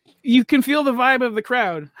you can feel the vibe of the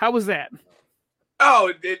crowd. How was that?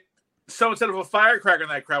 Oh, someone set up a firecracker in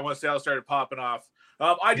that crowd once they all started popping off.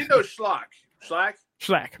 I did know Shlak. Yeah.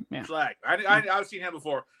 Shlak. I've seen him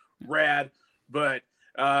before. Rad, but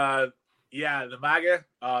yeah, the MAGA.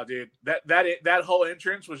 Oh, dude, that whole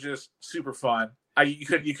entrance was just super fun. You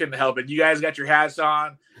couldn't help it. You guys got your hats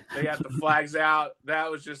on. They got the flags out. That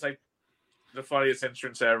was just like the funniest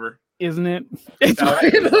entrance ever. Isn't it?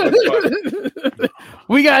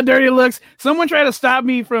 We got dirty looks. Someone tried to stop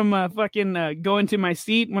me from fucking going to my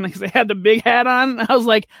seat when I had the big hat on. I was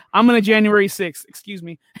like, I'm on a January 6th. Excuse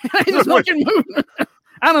me. I just fucking moved.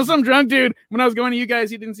 I don't know, some drunk dude. When I was going to you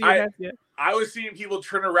guys, he didn't see your hats yet. I was seeing people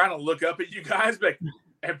turn around and look up at you guys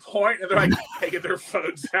and point, and they're like taking their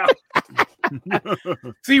phones out.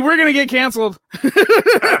 See, we're gonna get canceled.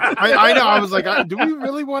 I know. I was like, do we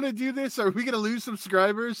really want to do this? Are we gonna lose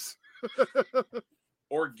subscribers?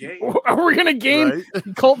 Or gain? Or we're gonna gain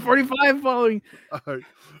Cult 45 following.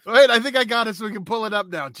 Wait, I think I got it, so we can pull it up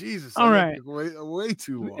now. Jesus! All right, way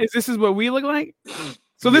too long. This is what we look like.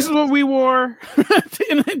 So this is what we wore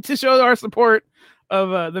to show our support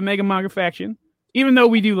of the Mega Maga faction, even though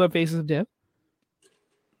we do love Faces of Death.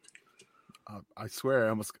 I swear, I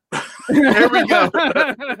almost There we go.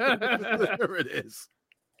 There it is.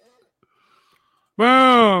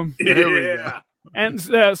 Boom. There we go. Yeah. And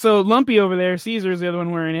so Lumpy over there, Caesar's the other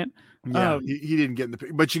one wearing it. Yeah, he didn't get in the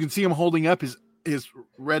picture, but you can see him holding up his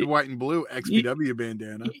red, white, and blue XPW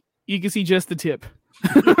bandana. You can see just the tip,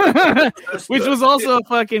 which was also a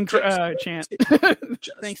fucking chant.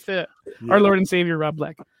 Thanks to our Lord and Savior Rob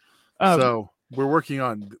Black. So we're working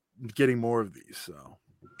on getting more of these. So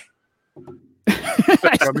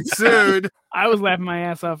coming soon. I was laughing my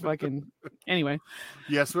ass off. Fucking anyway.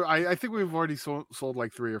 Yes, I think we've already sold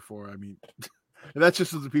like 3 or 4. I mean, that's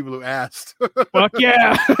just the people who asked. Fuck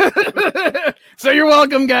yeah! So you're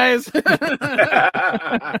welcome, guys.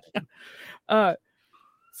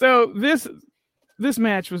 So this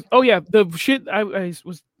match was. Oh yeah, the shit I was.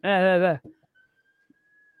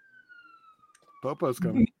 Popo's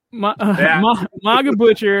coming. Maga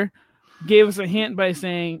Butcher gave us a hint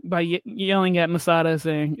by yelling at Masada,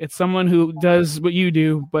 saying it's someone who does what you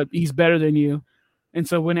do, but he's better than you. And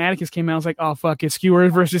so when Atticus came out, I was like, oh fuck, it's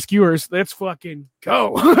Skewers versus Skewers. Let's fucking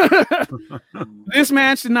go. This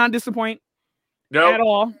match did not disappoint at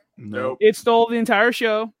all. Nope. It stole the entire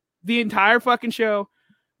show. The entire fucking show.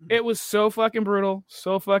 It was so fucking brutal,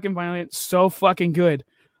 so fucking violent, so fucking good.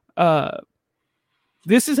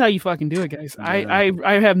 This is how you fucking do it, guys. Yeah.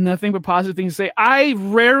 I have nothing but positive things to say. I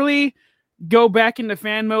rarely go back into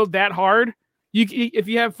fan mode that hard. If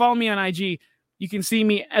you have followed me on IG, you can see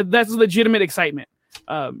me. That's legitimate excitement.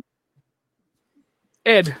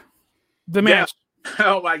 Ed, the match. Yeah.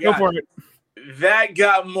 Oh my god! Go for it. That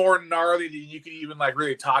got more gnarly than you could even like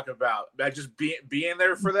really talk about. That just being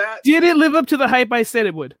there for that. Did it live up to the hype I said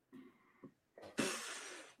it would?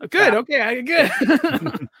 Good. Yeah. Okay.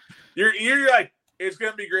 Good. You're like, it's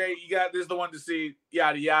gonna be great. This is the one to see.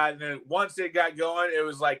 Yada yada. And then once it got going, it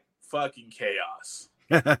was like fucking chaos.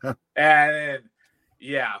 And then,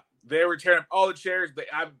 yeah, they were tearing up all the chairs.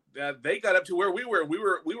 They got up to where we were. We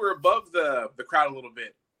were above the crowd a little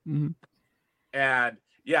bit. Mm-hmm. And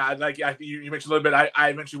yeah, like you mentioned a little bit. I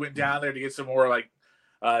eventually went down there to get some more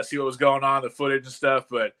see what was going on, the footage and stuff.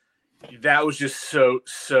 But that was just so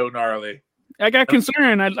gnarly. I got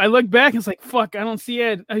concerned. I looked back and it's like, fuck, I don't see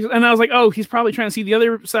Ed. And I was like, oh, he's probably trying to see the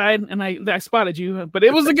other side. And I spotted you. But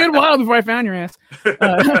it was a good while before I found your ass.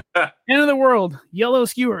 End of the world. Yellow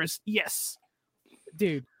Skewers. Yes.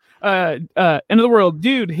 Dude. End of the world.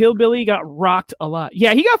 Dude, Hillbilly got rocked a lot.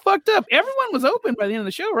 Yeah, he got fucked up. Everyone was open by the end of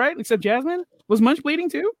the show, right? Except Jasmine. Was Munch bleeding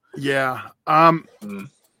too? Yeah. And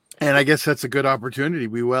I guess that's a good opportunity.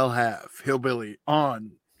 We will have Hillbilly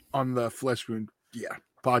on the Flesh Wound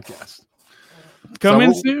podcast.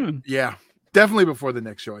 Coming soon. Yeah. Definitely before the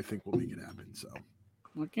next show, I think we'll make it happen. So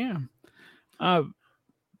okay.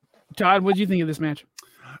 Todd, what did you think of this match?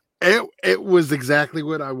 It was exactly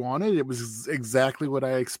what I wanted. It was exactly what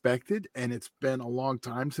I expected. And it's been a long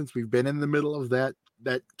time since we've been in the middle of that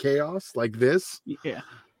chaos like this. Yeah.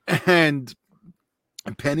 And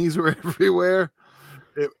pennies were everywhere.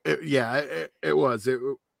 It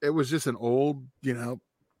was just an old,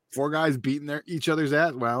 4 guys beating each other's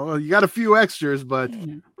ass. Well, you got a few extras, but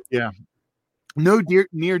yeah, no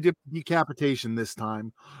near decapitation this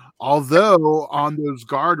time. Although on those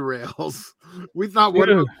guardrails, we thought one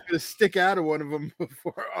of them was going to stick out of one of them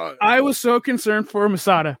before. I was so concerned for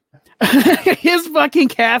Masada. His fucking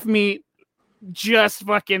calf meat just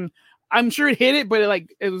fucking. I'm sure it hit it, but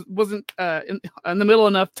it wasn't in the middle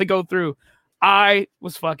enough to go through. I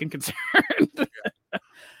was fucking concerned.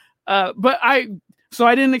 But I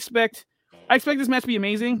didn't expect. I expect this match to be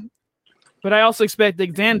amazing, but I also expect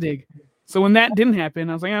Zandig. So when that didn't happen,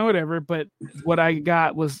 I was like, whatever. But what I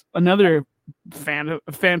got was another fan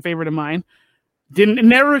favorite of mine.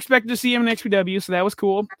 Never expected to see him in XPW, so that was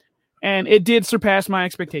cool, and it did surpass my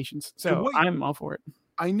expectations. So I'm all for it.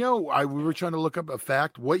 I know. We were trying to look up a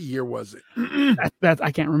fact. What year was it? That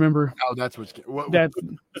I can't remember. Oh, that's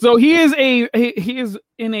so he is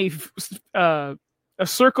in a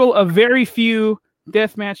circle of very few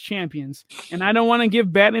deathmatch champions, and I don't want to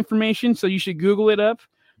give bad information, so you should Google it up.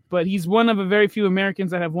 But he's one of a very few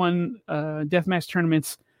Americans that have won deathmatch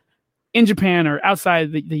tournaments in Japan or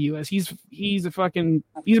outside the U.S. He's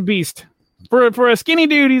a beast. For a skinny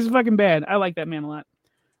dude, he's fucking bad. I like that man a lot.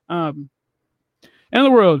 End of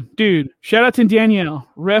the world, dude. Shout out to Danielle,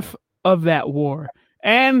 ref of that war.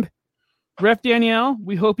 And Ref Danielle,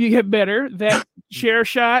 we hope you get better. That chair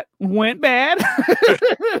shot went bad.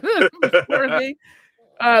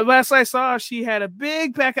 Last I saw, she had a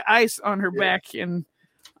big pack of ice on her back, and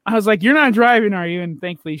I was like, "You're not driving, are you?" And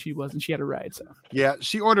thankfully, she wasn't. She had a ride. So yeah,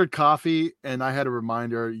 she ordered coffee, and I had to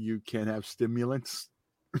remind her you can't have stimulants.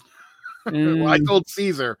 Well, I told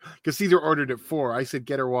Caesar because Caesar ordered it 4. I said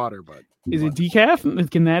get her water, but Is it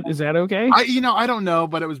decaf? Is that okay? I don't know,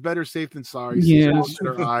 but it was better safe than sorry. Yeah. Caesar looked at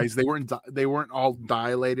her eyes. They weren't all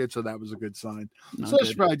dilated, so that was a good sign. Not So good.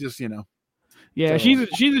 she probably just Yeah, So-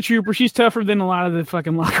 she's a trooper. She's tougher than a lot of the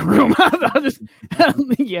fucking locker room. I'll just,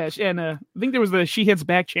 yeah, and I think there was the "she hits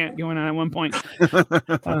back" chant going on at one point.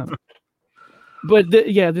 But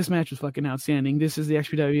this match was fucking outstanding. This is the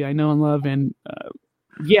XPW I know and love, and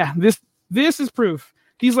this is proof.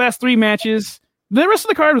 These last 3 matches, the rest of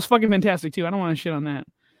the card was fucking fantastic too. I don't want to shit on that.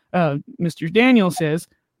 Mr. Daniel says,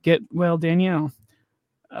 "Get well, Danielle."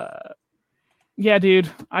 Yeah, dude,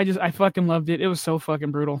 I fucking loved it. It was so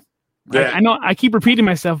fucking brutal. Yeah. I know I keep repeating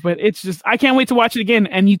myself, but it's just I can't wait to watch it again.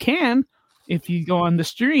 And you can if you go on the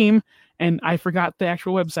stream. And I forgot the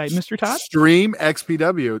actual website, Mr. Todd. Stream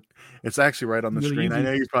XPW. It's actually right on the Really screen. I easy.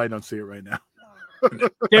 know you probably don't see it right now.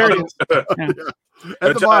 There it is.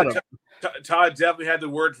 At the bottom. Todd definitely had the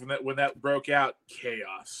word from that when that broke out.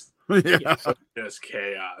 Chaos. Yeah. Just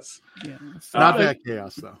chaos. Yeah. So, Not that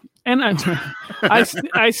chaos though. And I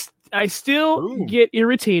still Ooh. get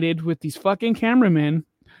irritated with these fucking cameramen.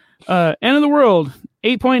 End of the world,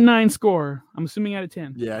 8.9 score. I'm assuming out of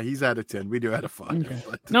 10. Yeah, he's out of 10. We do out of 5. Okay.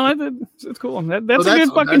 but- No, it's cool. That's Oh, a good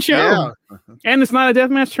fucking that's- show. yeah. And it's not a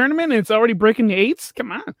deathmatch tournament. And it's already breaking the 8s.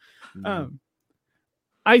 Come on. Mhm.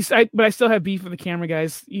 But I still have beef with the camera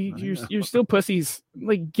guys. You're still pussies.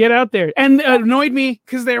 Like, get out there. And it annoyed me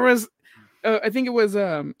because there was, I think it was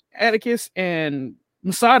Atticus and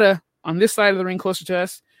Masada on this side of the ring closer to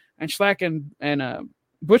us, and Schlack and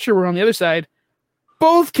Butcher were on the other side.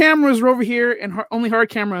 Both cameras were over here, and only hard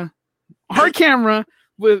camera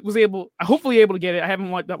was hopefully able to get it. I haven't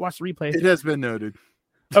watched the replay. It has been noted.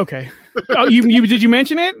 Okay. Oh, you did you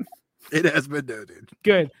mention it? It has been noted.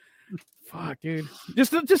 Good. Fuck, dude.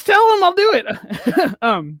 Just tell them I'll do it.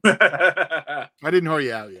 I didn't whore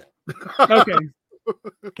you out yet. Okay.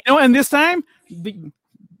 And this time,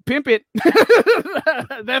 pimp it.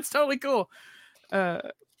 That's totally cool.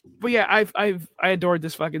 But yeah, I adored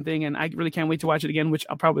this fucking thing, and I really can't wait to watch it again. Which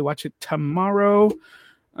I'll probably watch it tomorrow.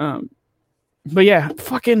 But yeah,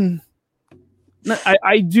 fucking.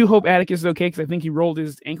 I do hope Atticus is okay because I think he rolled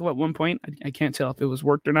his ankle at one point. I can't tell if it was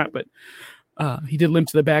worked or not, but he did limp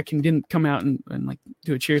to the back and didn't come out and like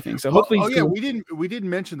do a cheer thing. So hopefully, he's cool. we didn't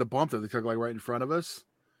mention the bump that they took like right in front of us.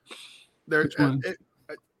 There, Which one?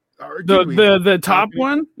 or did we? the top Balcony?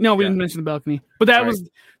 one. No, we Yeah. didn't mention the balcony, but that That's was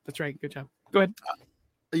that's right. Good job. Go ahead.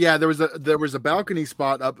 Yeah, there was a balcony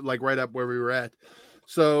spot up like right up where we were at.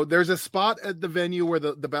 So there's a spot at the venue where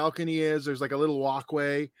the balcony is. There's like a little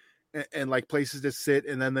walkway and like places to sit,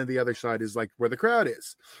 and then the other side is like where the crowd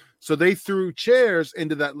is. So they threw chairs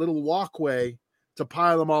into that little walkway to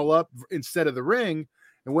pile them all up instead of the ring.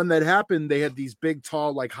 And when that happened, they had these big,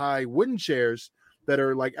 tall, like high wooden chairs that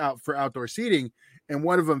are like out for outdoor seating, and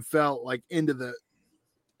one of them fell like into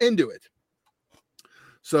it.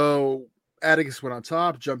 So Atticus went on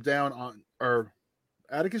top, jumped down on, or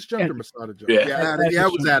Atticus jumped or Masada jumped? Yeah.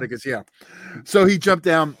 It was Atticus. Yeah. So he jumped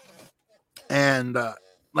down and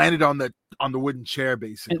landed on the wooden chair,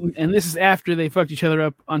 basically. And this is after they fucked each other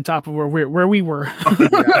up on top of where we were.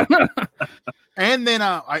 And then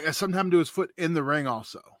I something happened to his foot in the ring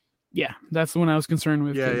also. Yeah, that's the one I was concerned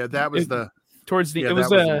with. Yeah, that was towards the. yeah, It was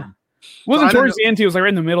that was the one. wasn't I don't towards the end too. It was like right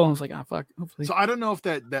in the middle. I was like, fuck. Hopefully. So I don't know if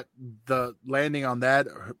that the landing on that,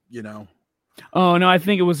 Oh no, I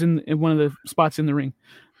think it was in one of the spots in the ring.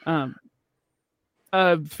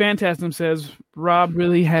 Phantasm says Rob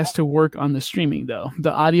really has to work on the streaming though,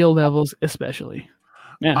 the audio levels especially.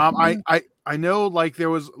 Yeah. I know like there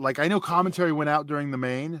was like I know commentary went out during the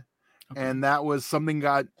main, and that was something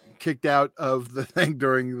got kicked out of the thing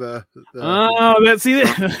during the This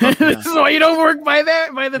is why you don't work by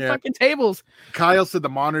the Yeah. fucking tables. Kyle said the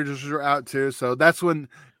monitors were out too, so that's when,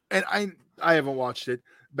 and I haven't watched it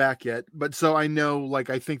back yet, but so I know like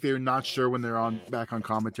I think they're not sure when they're back on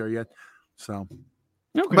commentary yet. So,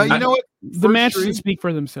 Okay. but you know what? the First matches stream- speak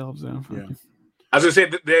for themselves though. Yeah. I was gonna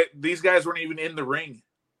say these guys weren't even in the ring.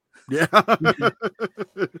 Yeah,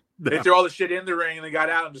 They threw all the shit in the ring and they got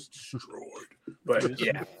out and just destroyed. But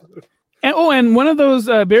yeah, And one of those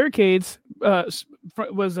barricades was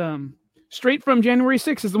straight from January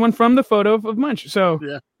 6th. Is the one from the photo of Munch. So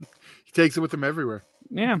he takes it with him everywhere.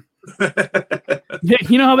 yeah,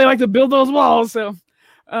 you know how they like to build those walls. So,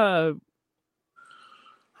 Todd,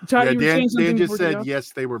 Yeah, you were saying something Dan just before said you got-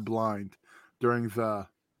 yes, they were blind during the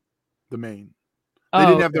main. They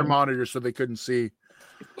didn't have their monitors, so they couldn't see.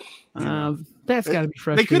 That's got to be They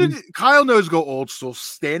frustrating. could have. Kyle knows go old school.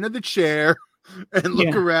 Stand in the chair and look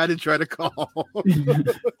Yeah. around and try to call.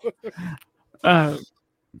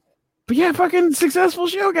 But yeah, fucking successful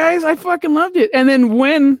show, guys. I fucking loved it. And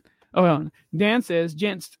then Dan says,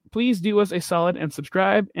 gents, please do us a solid and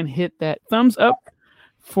subscribe and hit that thumbs up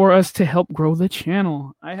for us to help grow the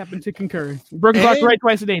channel. I happen to concur. Broken clock right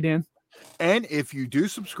twice a day, Dan. And if you do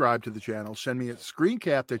subscribe to the channel, send me a screen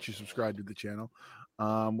cap that you subscribe to the channel.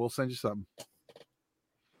 We'll send you something.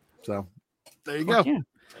 So there you go. Yeah.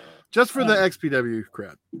 Just for the XPW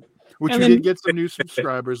crap, which we did get some new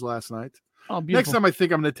subscribers last night. Oh, next time I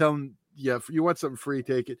think I'm going to tell them, yeah, if you want something free,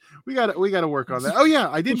 take it. We got to work on that. Oh yeah,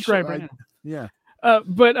 I did subscribe right now. Yeah.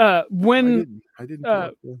 But when I didn't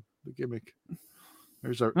the gimmick.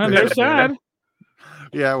 There's sad.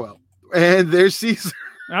 Yeah, well, and there's Caesar.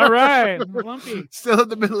 All right, Lumpy. Still in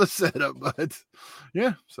the middle of setup, but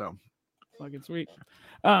yeah, so fucking sweet.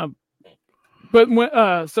 But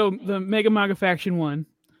when so the Mega Maga faction won,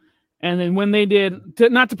 and then when they did,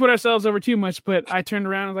 not to put ourselves over too much, but I turned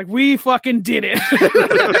around and was like, "We fucking did it!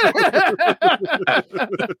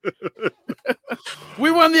 We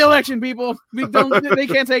won the election, people. They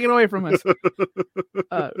can't take it away from us."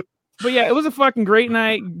 But yeah, it was a fucking great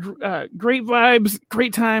night. Great vibes,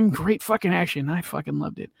 great time, great fucking action. I fucking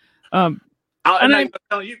loved it. I'm telling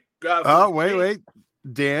you. Wait.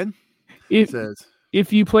 Dan says,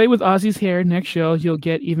 if you play with Ozzy's hair next show, you'll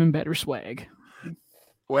get even better swag.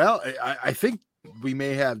 Well, I think we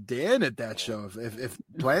may have Dan at that show if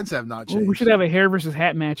plans have not changed. We should have a hair versus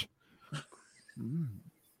hat match.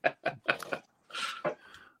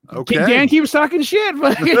 Okay. Dan keeps talking shit.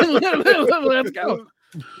 Let's go.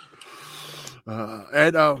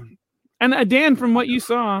 And Dan, from what you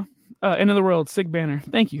saw, End of the World, sick banner.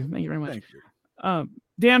 Thank you very much. Thank you.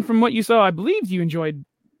 Dan, from what you saw, I believe you enjoyed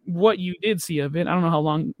what you did see of it. I don't know how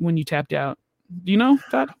long when you tapped out. Do you know,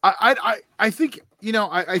 Todd? I think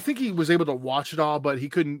I think he was able to watch it all, but he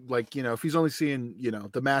couldn't, like, if he's only seeing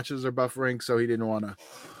the matches are buffering, so he didn't want to,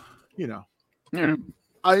 Yeah.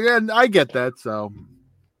 I get that. So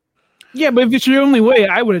yeah, but if it's your only way,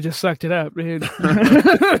 I would have just sucked it up.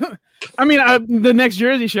 I mean, the next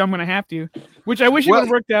Jersey show, I'm going to have to, which I wish it would have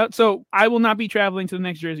worked out. So I will not be traveling to the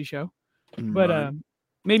next Jersey show, but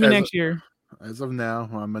maybe next year. As of now,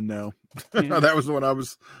 I'm a no. Yeah. That was the one I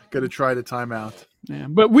was going to try to time out. Yeah,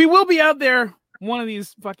 but we will be out there one of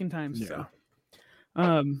these fucking times. Yeah.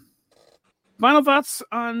 So. Final thoughts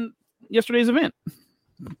on yesterday's event.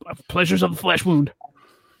 Pleasures of the flesh wound.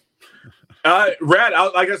 Rad.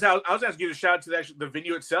 Like I said, I was asking you to shout out to the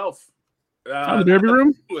venue itself. The Derby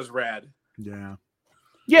Room? It was rad. Yeah.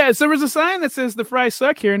 Yeah, so there was a sign that says the fries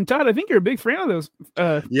suck here. And Todd, I think you're a big fan of those.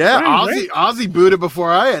 Yeah, friends, Ozzy booed it before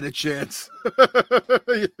I had a chance.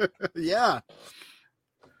 Yeah.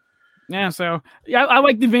 Yeah, so I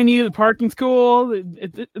like the venue. The parking's cool.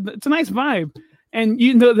 It's a nice vibe. And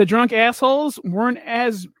the drunk assholes weren't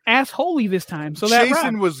as assholey this time. So that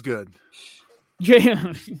Jason was good.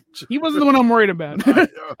 Yeah, he wasn't the one I'm worried about.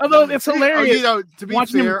 Although it's hilarious to be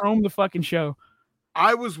watching fair, him roam the fucking show.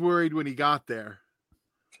 I was worried when he got there,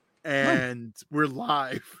 and we're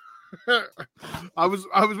live. I was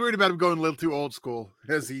worried about him going a little too old school,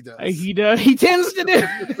 as he does. He tends to do.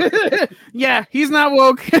 Yeah, he's not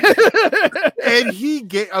woke. And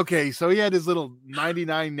so he had his little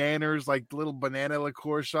 99 nanners, like little banana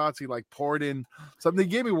liqueur shots. He like poured in something. He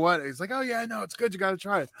gave me one. He's like, "Oh yeah, no, it's good. You got to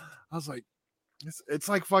try it." I was like, "It's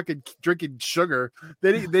like fucking drinking sugar."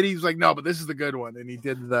 Then he's like, "No, but this is the good one." And he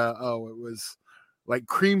did it was like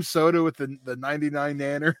cream soda with the 99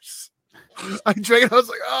 nanners. I drank it. I was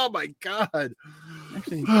like, "Oh my god!"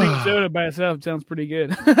 Actually, cream soda by itself sounds pretty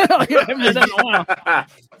good. I haven't had that in a while.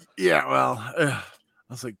 Yeah, well, I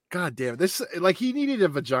was like, "God damn it!" This like he needed a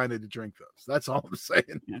vagina to drink those. That's all I'm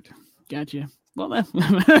saying. Gotcha. Well,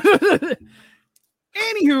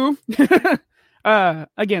 anywho,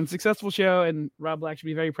 again, successful show, and Rob Black should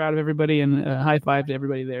be very proud of everybody. And high five to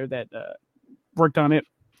everybody there that worked on it.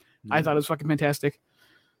 Yeah. I thought it was fucking fantastic.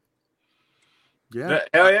 Yeah,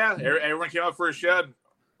 hell yeah! Everyone came out for a show.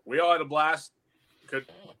 We all had a blast. Can't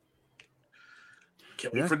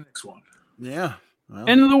wait for the next one. Yeah. Well.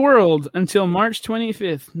 End of the world until March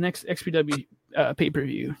 25th. Next XPW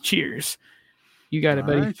pay-per-view. Cheers. You got it,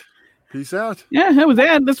 buddy. Right. Peace out. Yeah, that was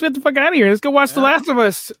that. Let's get the fuck out of here. Let's go watch The Last of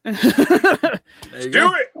Us. Let's do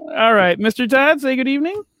it. All right, Mr. Todd, say good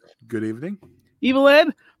evening. Good evening. Evil Ed,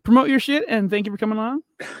 promote your shit, and thank you for coming along.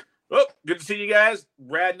 Well, good to see you guys.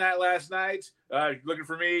 Rad night last night. Looking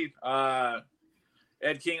for me, Ed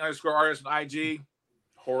King _artist on IG.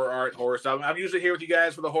 Horror art, horror stuff. I'm usually here with you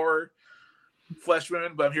guys for the horror flesh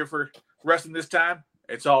wound, but I'm here for wrestling this time.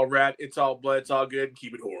 It's all rad. It's all blood. It's all good.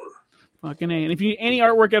 Keep it horror. Fucking A. And if you any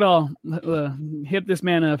artwork at all, hit this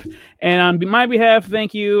man up. And on my behalf,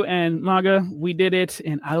 thank you. And Maga, we did it.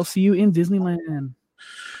 And I'll see you in Disneyland.